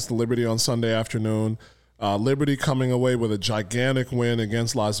game against the Liberty on Sunday afternoon. Liberty coming away with a gigantic win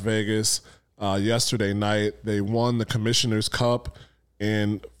against Las Vegas yesterday night. They won the Commissioner's Cup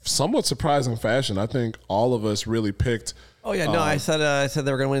in somewhat surprising fashion. I think all of us really picked. Oh yeah, no, I said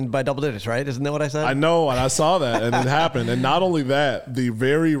they were going to win by double digits, right? Isn't that what I said? I know, and I saw that, and it happened. And not only that, the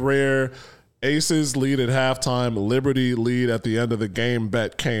very rare Aces lead at halftime, Liberty lead at the end of the game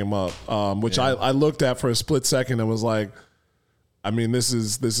bet came up, which I looked at for a split second and was like, I mean, this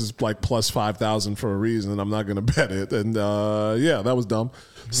is like plus 5,000 for a reason. I'm not going to bet it. And that was dumb.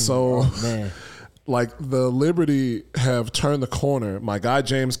 So, like the Liberty have turned the corner. My guy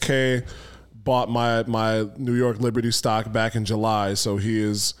James K bought my New York Liberty stock back in July, so he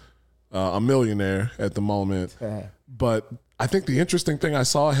is a millionaire at the moment. But I think the interesting thing, I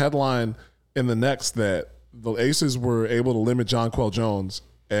saw a headline in the next that the Aces were able to limit Jonquel Jones,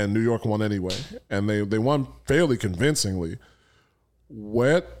 and New York won anyway, and they won fairly convincingly.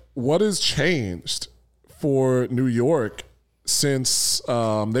 What has changed for New York since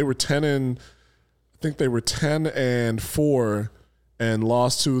they were 10-4 and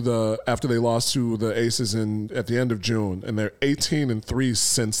lost to after they lost to the Aces at the end of June, and they're 18-3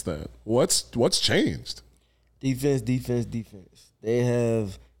 since then. What's changed? Defense. They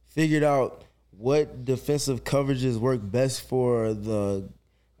have figured out what defensive coverages work best for the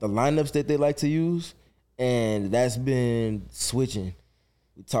lineups that they like to use, and that's been switching.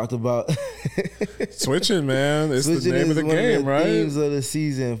 We talked about switching, man. It's switching the name of the game, right? Themes of the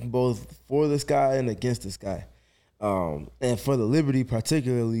season, both for the Sky and against the Sky. And for the Liberty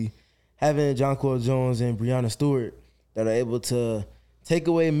particularly, having Jonquel Jones and Breonna Stewart that are able to take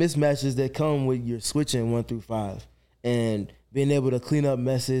away mismatches that come with your switching 1 through 5, and being able to clean up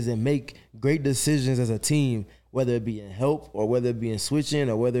messes and make great decisions as a team, whether it be in help or whether it be in switching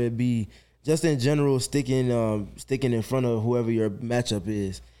or whether it be just in general sticking in front of whoever your matchup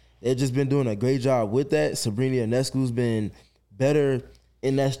is. They've just been doing a great job with that. Sabrina Ionescu's been better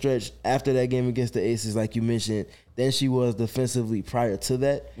in that stretch after that game against the Aces, like you mentioned, than she was defensively prior to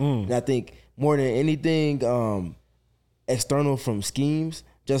that. And I think more than anything external from schemes,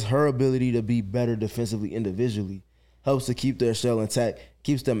 just her ability to be better defensively individually helps to keep their shell intact,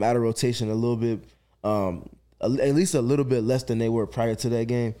 keeps them out of rotation a little bit, at least a little bit less than they were prior to that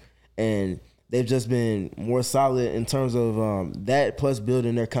game. And they've just been more solid in terms of that, plus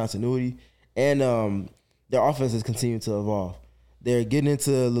building their continuity. And their offense has continued to evolve. They're getting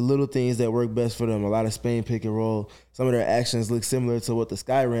into the little things that work best for them, a lot of Spain pick and roll. Some of their actions look similar to what the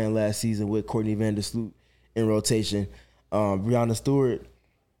Sky ran last season with Courtney Vandersloot in rotation. Breonna Stewart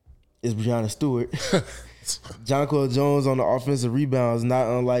is Breonna Stewart. Jonquel Jones on the offensive rebounds, not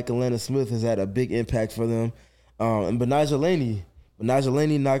unlike Atlanta Smith, has had a big impact for them. And Benaja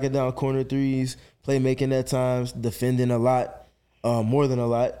Laney knocking down corner threes, playmaking at times, defending a lot, more than a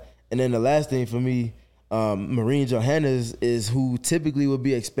lot. And then the last thing for me, Maureen Johannes is who typically would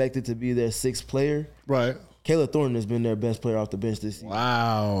be expected to be their sixth player. Right. Kayla Thornton has been their best player off the bench this season.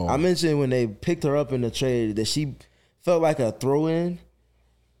 Wow. I mentioned when they picked her up in the trade that she felt like a throw-in.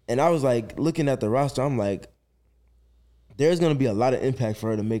 And I was like, looking at the roster, I'm like, there's going to be a lot of impact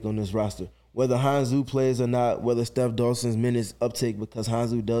for her to make on this roster. Whether Hanzu plays or not, whether Steph Dawson's minutes uptake because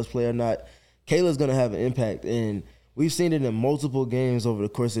Hanzu does play or not, Kayla's going to have an impact. And we've seen it in multiple games over the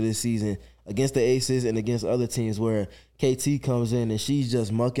course of this season against the Aces and against other teams where KT comes in and she's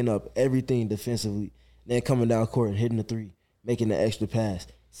just mucking up everything defensively, then coming down court and hitting the three, making the extra pass,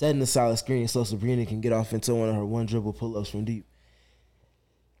 setting a solid screen so Sabrina can get off into one of her one-dribble pull-ups from deep.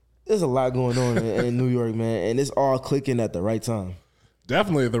 There's a lot going on in New York, man, and it's all clicking at the right time.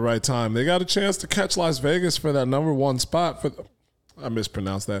 Definitely at the right time. They got a chance to catch Las Vegas for that number one spot. I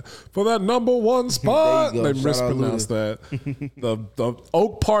mispronounced that. For that number one spot. They mispronounced that. The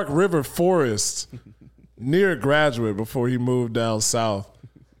Oak Park River Forest near Graduate before he moved down south.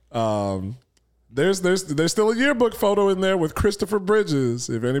 There's still a yearbook photo in there with Christopher Bridges.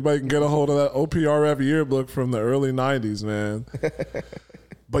 If anybody can get a hold of that OPRF yearbook from the early 90s, man.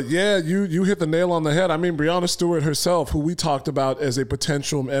 But yeah, you hit the nail on the head. I mean, Breonna Stewart herself, who we talked about as a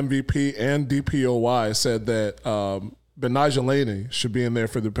potential MVP and DPOY, said that Benaja Laney should be in there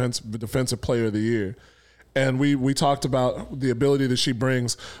for the Defensive Player of the Year. And we talked about the ability that she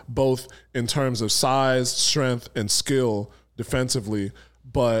brings both in terms of size, strength, and skill defensively,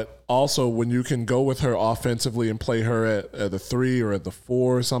 but also when you can go with her offensively and play her at the 3 or at the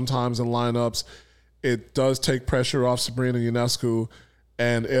 4 sometimes in lineups, it does take pressure off Sabrina Ionescu.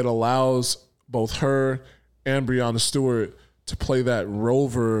 And it allows both her and Breonna Stewart to play that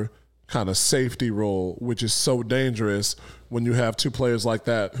rover kind of safety role, which is so dangerous when you have two players like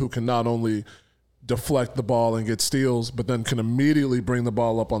that who can not only deflect the ball and get steals, but then can immediately bring the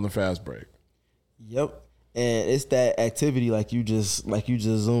ball up on the fast break. Yep. And it's that activity like you just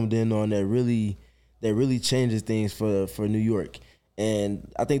zoomed in on that really changes things for New York.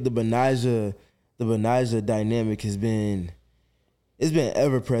 And I think the Benija dynamic has been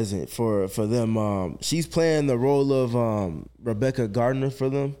ever present for them. She's playing the role of Rebecca Gardner for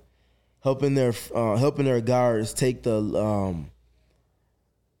them, helping their guards take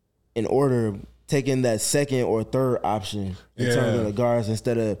taking that second or third option in terms of the guards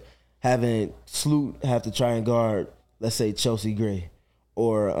instead of having Sloot have to try and guard, let's say, Chelsea Gray,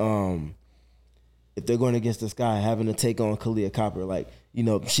 or if they're going against the Sky, having to take on Kalia Copper. Like,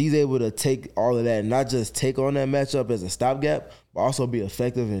 she's able to take all of that and not just take on that matchup as a stopgap, but also be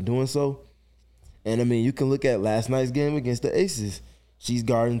effective in doing so. And, I mean, you can look at last night's game against the Aces. She's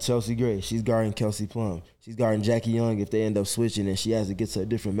guarding Chelsea Gray. She's guarding Kelsey Plum. She's guarding Jackie Young if they end up switching and she has to get to a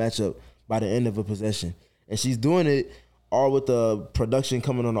different matchup by the end of a possession. And she's doing it all with the production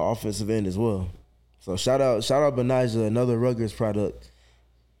coming on the offensive end as well. So shout out Benija, another Rutgers product.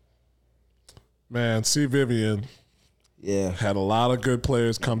 Man, C. Vivian had a lot of good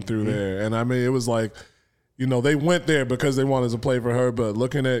players come through there. And, I mean, it was like, they went there because they wanted to play for her. But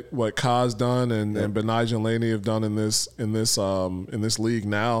looking at what Ka's done and Benija and Laney have done in this league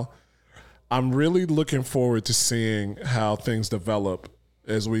now, I'm really looking forward to seeing how things develop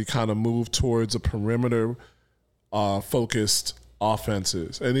as we kind of move towards a perimeter focused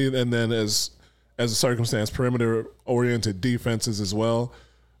offenses. And then as a circumstance, perimeter-oriented defenses as well.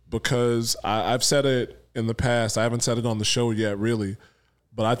 Because I've said it in the past, I haven't said it on the show yet really,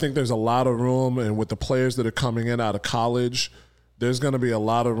 but I think there's a lot of room, and with the players that are coming in out of college, there's going to be a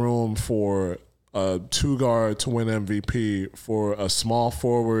lot of room for a two-guard to win MVP, for a small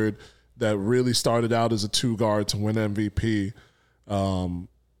forward that really started out as a two-guard to win MVP.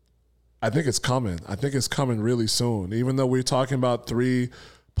 I think it's coming. I think it's coming really soon. Even though we're talking about 3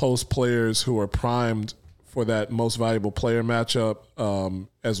 post players who are primed for that most valuable player matchup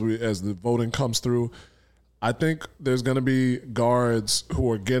as the voting comes through, I think there's going to be guards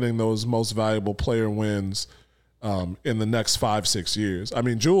who are getting those most valuable player wins in the next 5-6 years. I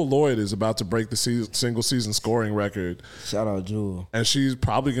mean, Jewel Lloyd is about to break the single season scoring record. Shout out Jewel. And she's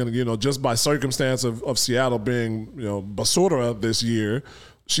probably going to, just by circumstance of Seattle being, basura this year,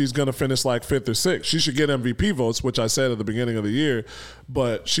 she's going to finish like 5th or 6th. She should get MVP votes, which I said at the beginning of the year,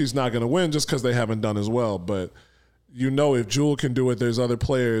 but she's not going to win just because they haven't done as well. But, if Jewel can do it, there's other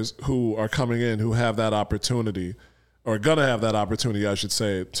players who are coming in who have that opportunity, or going to have that opportunity, I should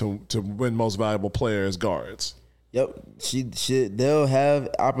say, to win most valuable player as guards. Yep. They'll have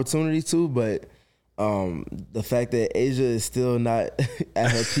opportunity too, but the fact that Asia is still not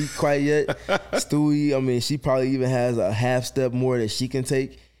at her peak quite yet. Stewie, I mean, she probably even has a half step more that she can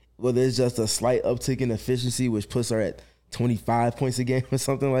take, whether it's just a slight uptick in efficiency, which puts her at 25 points a game or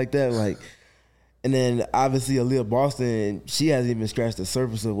something like that. And then obviously Aaliyah Boston, she hasn't even scratched the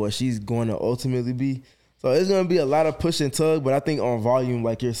surface of what she's going to ultimately be. So there's going to be a lot of push and tug, but I think on volume,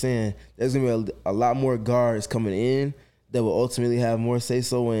 like you're saying, there's going to be a lot more guards coming in that will ultimately have more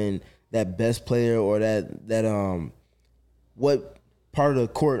say-so in that best player, or that what part of the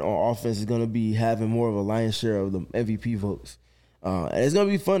court on offense is going to be having more of a lion's share of the MVP votes. And it's going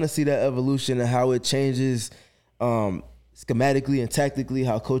to be fun to see that evolution and how it changes schematically and tactically,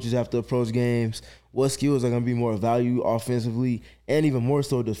 how coaches have to approach games, what skills are going to be more valued offensively and even more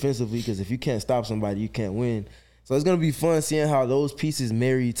so defensively, because if you can't stop somebody, you can't win. So it's going to be fun seeing how those pieces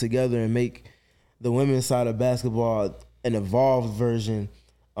marry together and make the women's side of basketball an evolved version,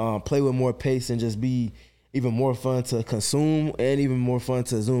 play with more pace and just be even more fun to consume and even more fun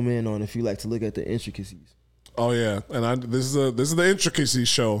to zoom in on if you like to look at the intricacies. Oh yeah, and this is the intricacies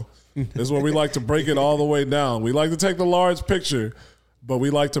show. This is where we like to break it all the way down. We like to take the large picture, but we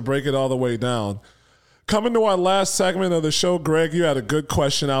like to break it all the way down. Coming to our last segment of the show, Greg, you had a good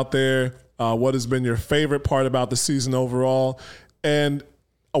question out there. What has been your favorite part about the season overall? And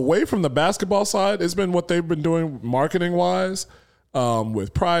away from the basketball side, it's been what they've been doing marketing-wise.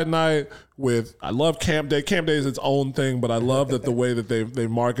 With Pride Night, I love Camp Day. Camp Day is its own thing, but I love that the way that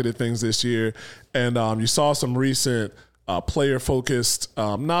they've marketed things this year. And you saw some recent player-focused,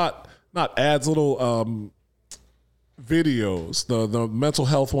 not ads, little videos. The mental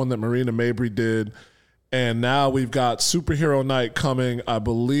health one that Marina Mabry did, and now we've got Superhero Night coming, I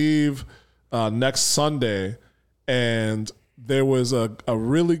believe, next Sunday. And there was a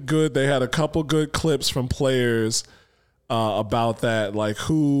really good. They had a couple good clips from players. About that, like which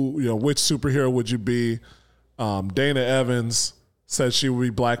superhero would you be? Dana Evans said she would be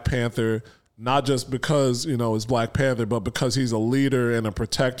Black Panther, not just because, it's Black Panther, but because he's a leader and a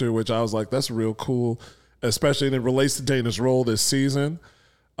protector, which I was like, that's real cool, especially and it relates to Dana's role this season.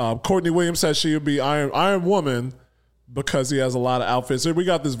 Courtney Williams said she would be Iron Woman because he has a lot of outfits. So we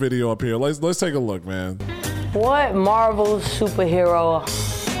got this video up here. Let's take a look, man. What Marvel superhero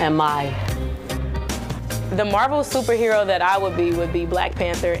am I? The Marvel superhero that I would be Black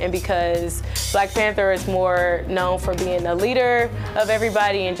Panther, and because Black Panther is more known for being a leader of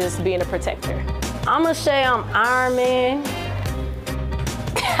everybody and just being a protector. I'm gonna say I'm Iron Man.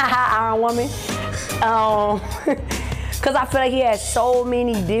 Iron Woman. Cause I feel like he has so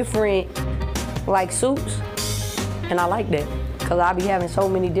many different like suits, and I like that. Cause I be having so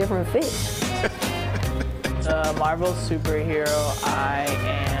many different fits. The Marvel superhero I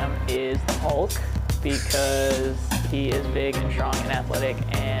am is the Hulk, because he is big and strong and athletic,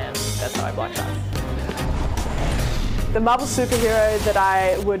 and that's how I block shots. The Marvel superhero that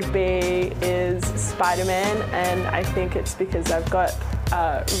I would be is Spider-Man, and I think it's because I've got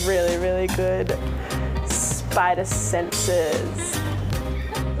really, really good spider senses.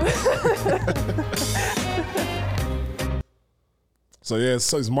 So yeah,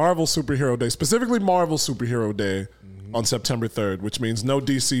 it's Marvel Superhero Day, specifically Marvel Superhero Day on September 3rd, which means no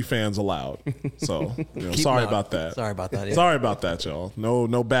DC fans allowed. So sorry about that. Sorry about that. Yeah. Sorry about that, y'all.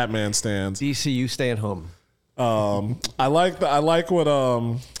 No Batman stands. DC, you staying home. I like what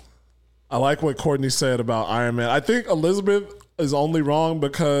Courtney said about Iron Man. I think Elizabeth is only wrong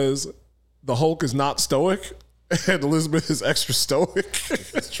because the Hulk is not stoic. And Elizabeth is extra stoic.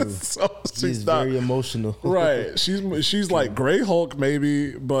 That's true. So she's very emotional. Right. She's like Grey Hulk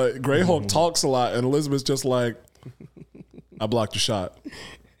maybe, but Grey Hulk talks a lot, and Elizabeth's just like, I blocked your shot.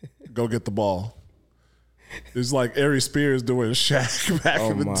 Go get the ball. It's like Aries Spears doing Shaq back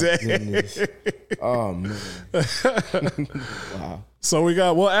in the day. Goodness. Oh man. Wow. So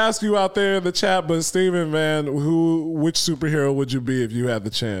we'll ask you out there in the chat, but Steven, man, which superhero would you be if you had the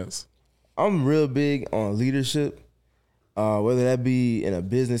chance? I'm real big on leadership, whether that be in a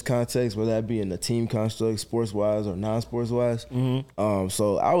business context, whether that be in a team construct, sports-wise or non-sports-wise. Mm-hmm.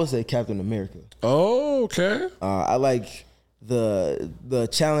 So I would say Captain America. Oh, okay. I like the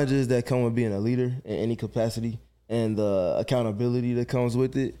challenges that come with being a leader in any capacity and the accountability that comes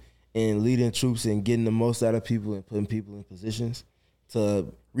with it and leading troops and getting the most out of people and putting people in positions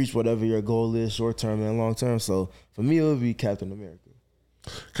to reach whatever your goal is, short-term and long-term. So for me, it would be Captain America.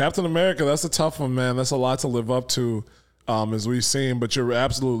 Captain America, that's a tough one, man. That's a lot to live up to, as we've seen. But you're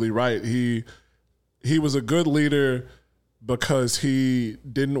absolutely right. He was a good leader because he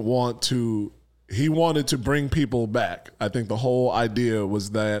didn't want to. He wanted to bring people back. I think the whole idea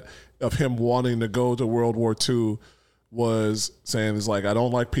was that of him wanting to go to World War II was saying, it's like, I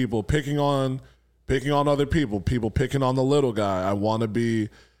don't like people picking on other people picking on the little guy. I want to be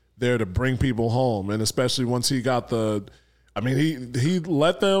there to bring people home, and especially once he got he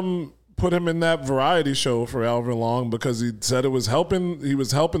let them put him in that variety show for however long because he said he was helping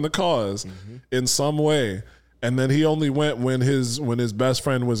the cause in some way. And then he only went when his best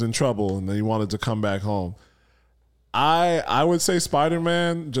friend was in trouble and then he wanted to come back home. I would say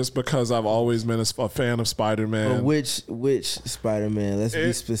Spider-Man just because I've always been a fan of Spider-Man. But which Spider-Man? Let's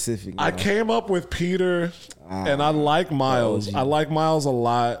be specific now. I came up with Peter and I like Miles. I like Miles a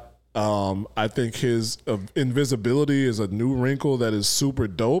lot. I think his invisibility is a new wrinkle that is super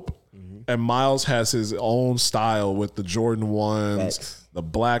dope. And Miles has his own style with the Jordan 1s, the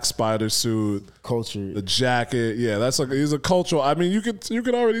black spider suit, culture, the jacket. Yeah, he's a cultural. I mean, you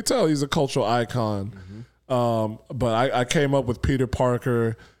could already tell he's a cultural icon. But I came up with Peter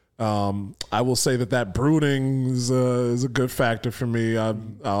Parker. I will say that brooding is a good factor for me. I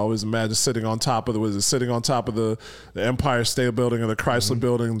always imagine sitting on top of the Empire State Building or the Chrysler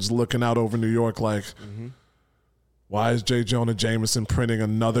Building, just looking out over New York like, why is J. Jonah Jameson printing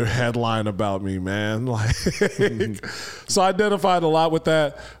another headline about me, man? Like, so I identified a lot with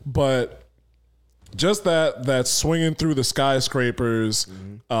that, but just that swinging through the skyscrapers.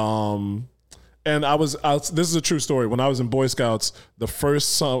 And this is a true story. When I was in Boy Scouts, the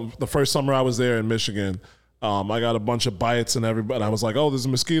first summer I was there in Michigan, I got a bunch of bites and everybody. I was like, "Oh, this is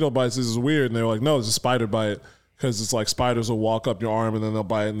mosquito bites. This is weird." And they were like, "No, it's a spider bite." Because it's like spiders will walk up your arm and then they'll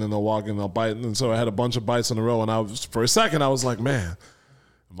bite and then they'll walk and they'll bite. And so I had a bunch of bites in a row. And for a second, I was like, man,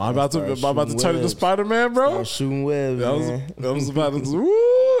 am I about to turn into Spider-Man, bro? Start shooting webs, man. That was about to,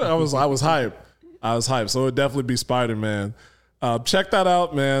 woo, I was hyped. I was hyped. So it would definitely be Spider-Man. Check that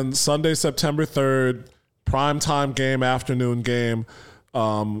out, man. Sunday, September 3rd, primetime game, afternoon game.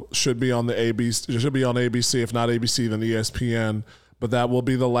 Should be on the ABC. Should be on ABC. If not ABC, then ESPN. But that will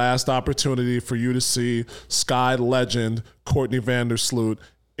be the last opportunity for you to see Sky legend Courtney Vandersloot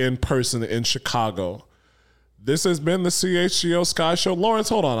in person in Chicago. This has been the CHGO Sky Show. Lawrence,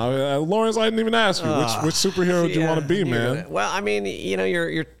 hold on. Lawrence, I didn't even ask you which superhero do you want to be, man? Well, I mean,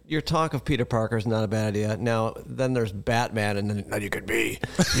 you're your talk of Peter Parker is not a bad idea. Now, then there's Batman, and then you could do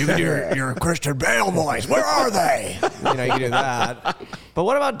your Christian Bale voice. Where are they? You can do that. But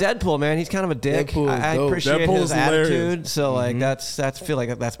what about Deadpool, man? He's kind of a dick. I appreciate his attitude. So that's feel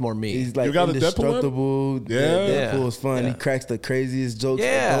like that's more me. He's like indestructible. Deadpool is fun. He cracks the craziest jokes.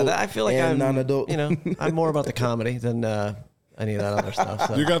 Yeah, I feel like I'm non-adult. I'm more about the comedy than any of that other stuff.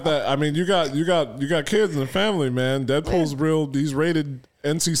 So. You got that. I mean, you got kids in the family, man. Deadpool's real. He's rated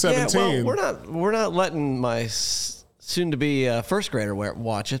NC-17. Yeah, well, we're not letting my soon-to-be first grader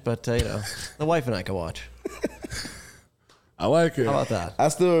watch it, but the wife and I can watch. I like it. How about that? I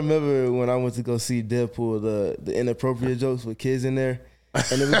still remember when I went to go see Deadpool, the inappropriate jokes with kids in there,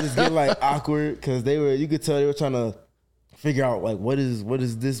 and it would just get like awkward because you could tell they were trying to figure out like what is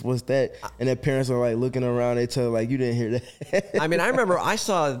this, what's that, and their parents are like looking around. They tell like you didn't hear that. I mean, I remember I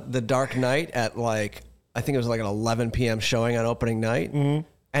saw The Dark Knight at I think it was like an 11 p.m. showing on opening night, and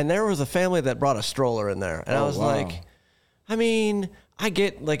there was a family that brought a stroller in there, and I was like, I mean, I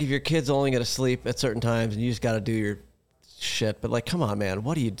get like if your kid's only going to sleep at certain times and you just got to do your shit, but like, come on, man,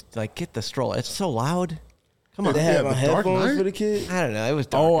 what do you like? Get the stroller. It's so loud. Come on. They had headphones for the kid? I don't know. It was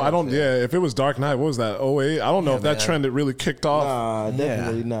dark. Oh, I don't. Yeah, if it was Dark Knight, what was that? 08? I don't know if that trend it really kicked off. Nah,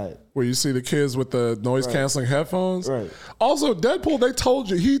 definitely not. Where you see the kids with the noise canceling headphones. Right. Also,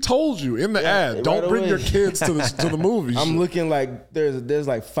 Deadpool, he told you in the ad, don't bring your kids to the movies. I'm looking like there's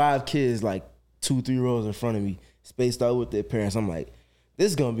like 5 kids like 2-3 rows in front of me, spaced out with their parents. I'm like, this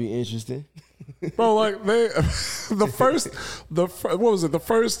is gonna be interesting. Bro, like the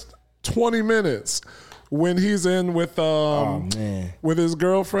first 20 minutes. When he's in with his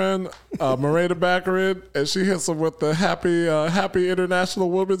girlfriend, Miranda Baccarin, and she hits him with the happy International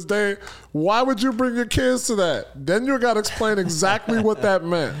Women's Day, why would you bring your kids to that? Then you got to explain exactly what that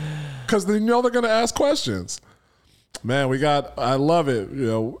meant, because they're going to ask questions. Man, I love it.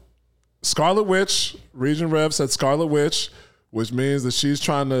 Scarlet Witch, Region Rev said Scarlet Witch, which means that she's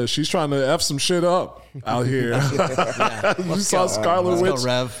trying to F some shit up out here. You saw Scarlet Witch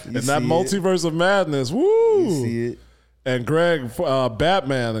in that multiverse of madness. Woo! You see it. And Greg,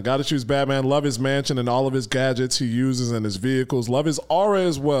 Batman, I got to choose Batman. Love his mansion and all of his gadgets he uses and his vehicles. Love his aura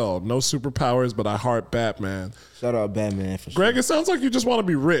as well. No superpowers, but I heart Batman. Shout out Batman for Greg, sure. it sounds like you just want to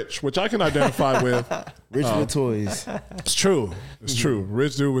be rich, which I can identify with. Rich with toys. It's true. It's true.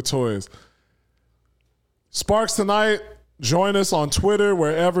 Rich dude with toys. Sparks tonight. Join us on Twitter,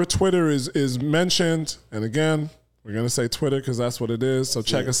 wherever Twitter is mentioned. And again, we're going to say Twitter because that's what it is. So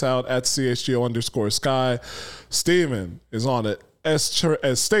check us out at CHGO_Sky. Steven is on it.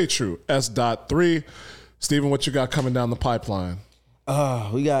 Stay true. S.3. Steven, what you got coming down the pipeline?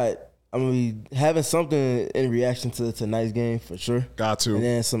 I'm going to be having something in reaction to tonight's game for sure. Got to. And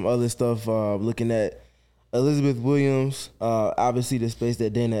then some other stuff, looking at Elizabeth Williams, obviously the space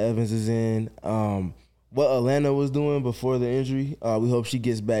that Dana Evans is in, what Atlanta was doing before the injury. We hope she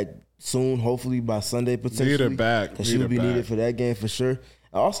gets back soon, hopefully by Sunday potentially. Need her back. Because she will be needed for that game for sure.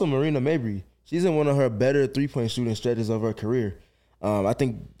 Also, Marina Mabry. She's in one of her better three-point shooting stretches of her career. I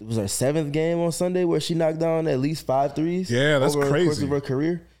think it was her 7th game on Sunday where she knocked down at least 5 threes. Yeah, that's over crazy. The course of her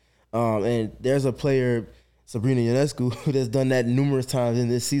career. And there's a player, Sabrina Ionescu, who has done that numerous times in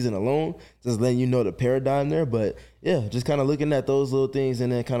this season alone, just letting you know the paradigm there. But, yeah, just kind of looking at those little things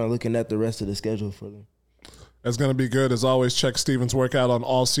and then kind of looking at the rest of the schedule for them. That's going to be good. As always, check Steven's workout on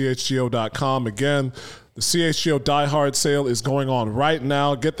allchgo.com. Again, the CHGO Die Hard sale is going on right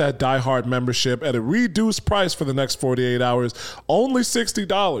now. Get that Die Hard membership at a reduced price for the next 48 hours. Only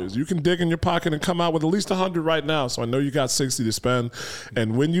 $60. You can dig in your pocket and come out with at least $100 right now. So I know you got $60 to spend.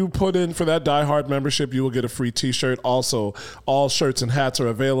 And when you put in for that Die Hard membership, you will get a free t-shirt. Also, all shirts and hats are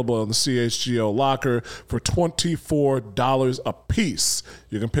available in the CHGO locker for $24 a piece.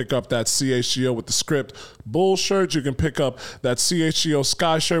 You can pick up that CHGO with the script Bull shirt. You can pick up that CHGO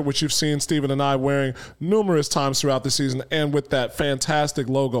Sky shirt, which you've seen Steven and I wearing numerous times throughout the season, and with that fantastic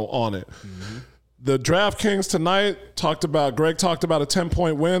logo on it. Mm-hmm. The DraftKings tonight Greg talked about a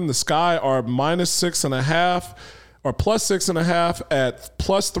 10-point win. The Sky are -6.5 or +6.5 at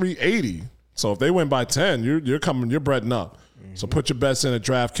 +380. So if they win by 10, you're breading up. Mm-hmm. So put your bets in at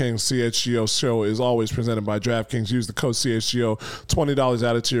DraftKings. CHGO show is always presented by DraftKings. Use the code CHGO, $20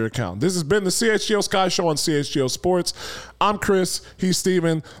 added to your account. This has been the CHGO Sky Show on CHGO Sports. I'm Chris. He's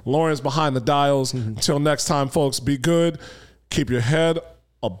Steven. Lauren's behind the dials. Mm-hmm. Until next time, folks, be good. Keep your head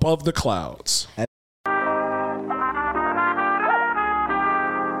above the clouds.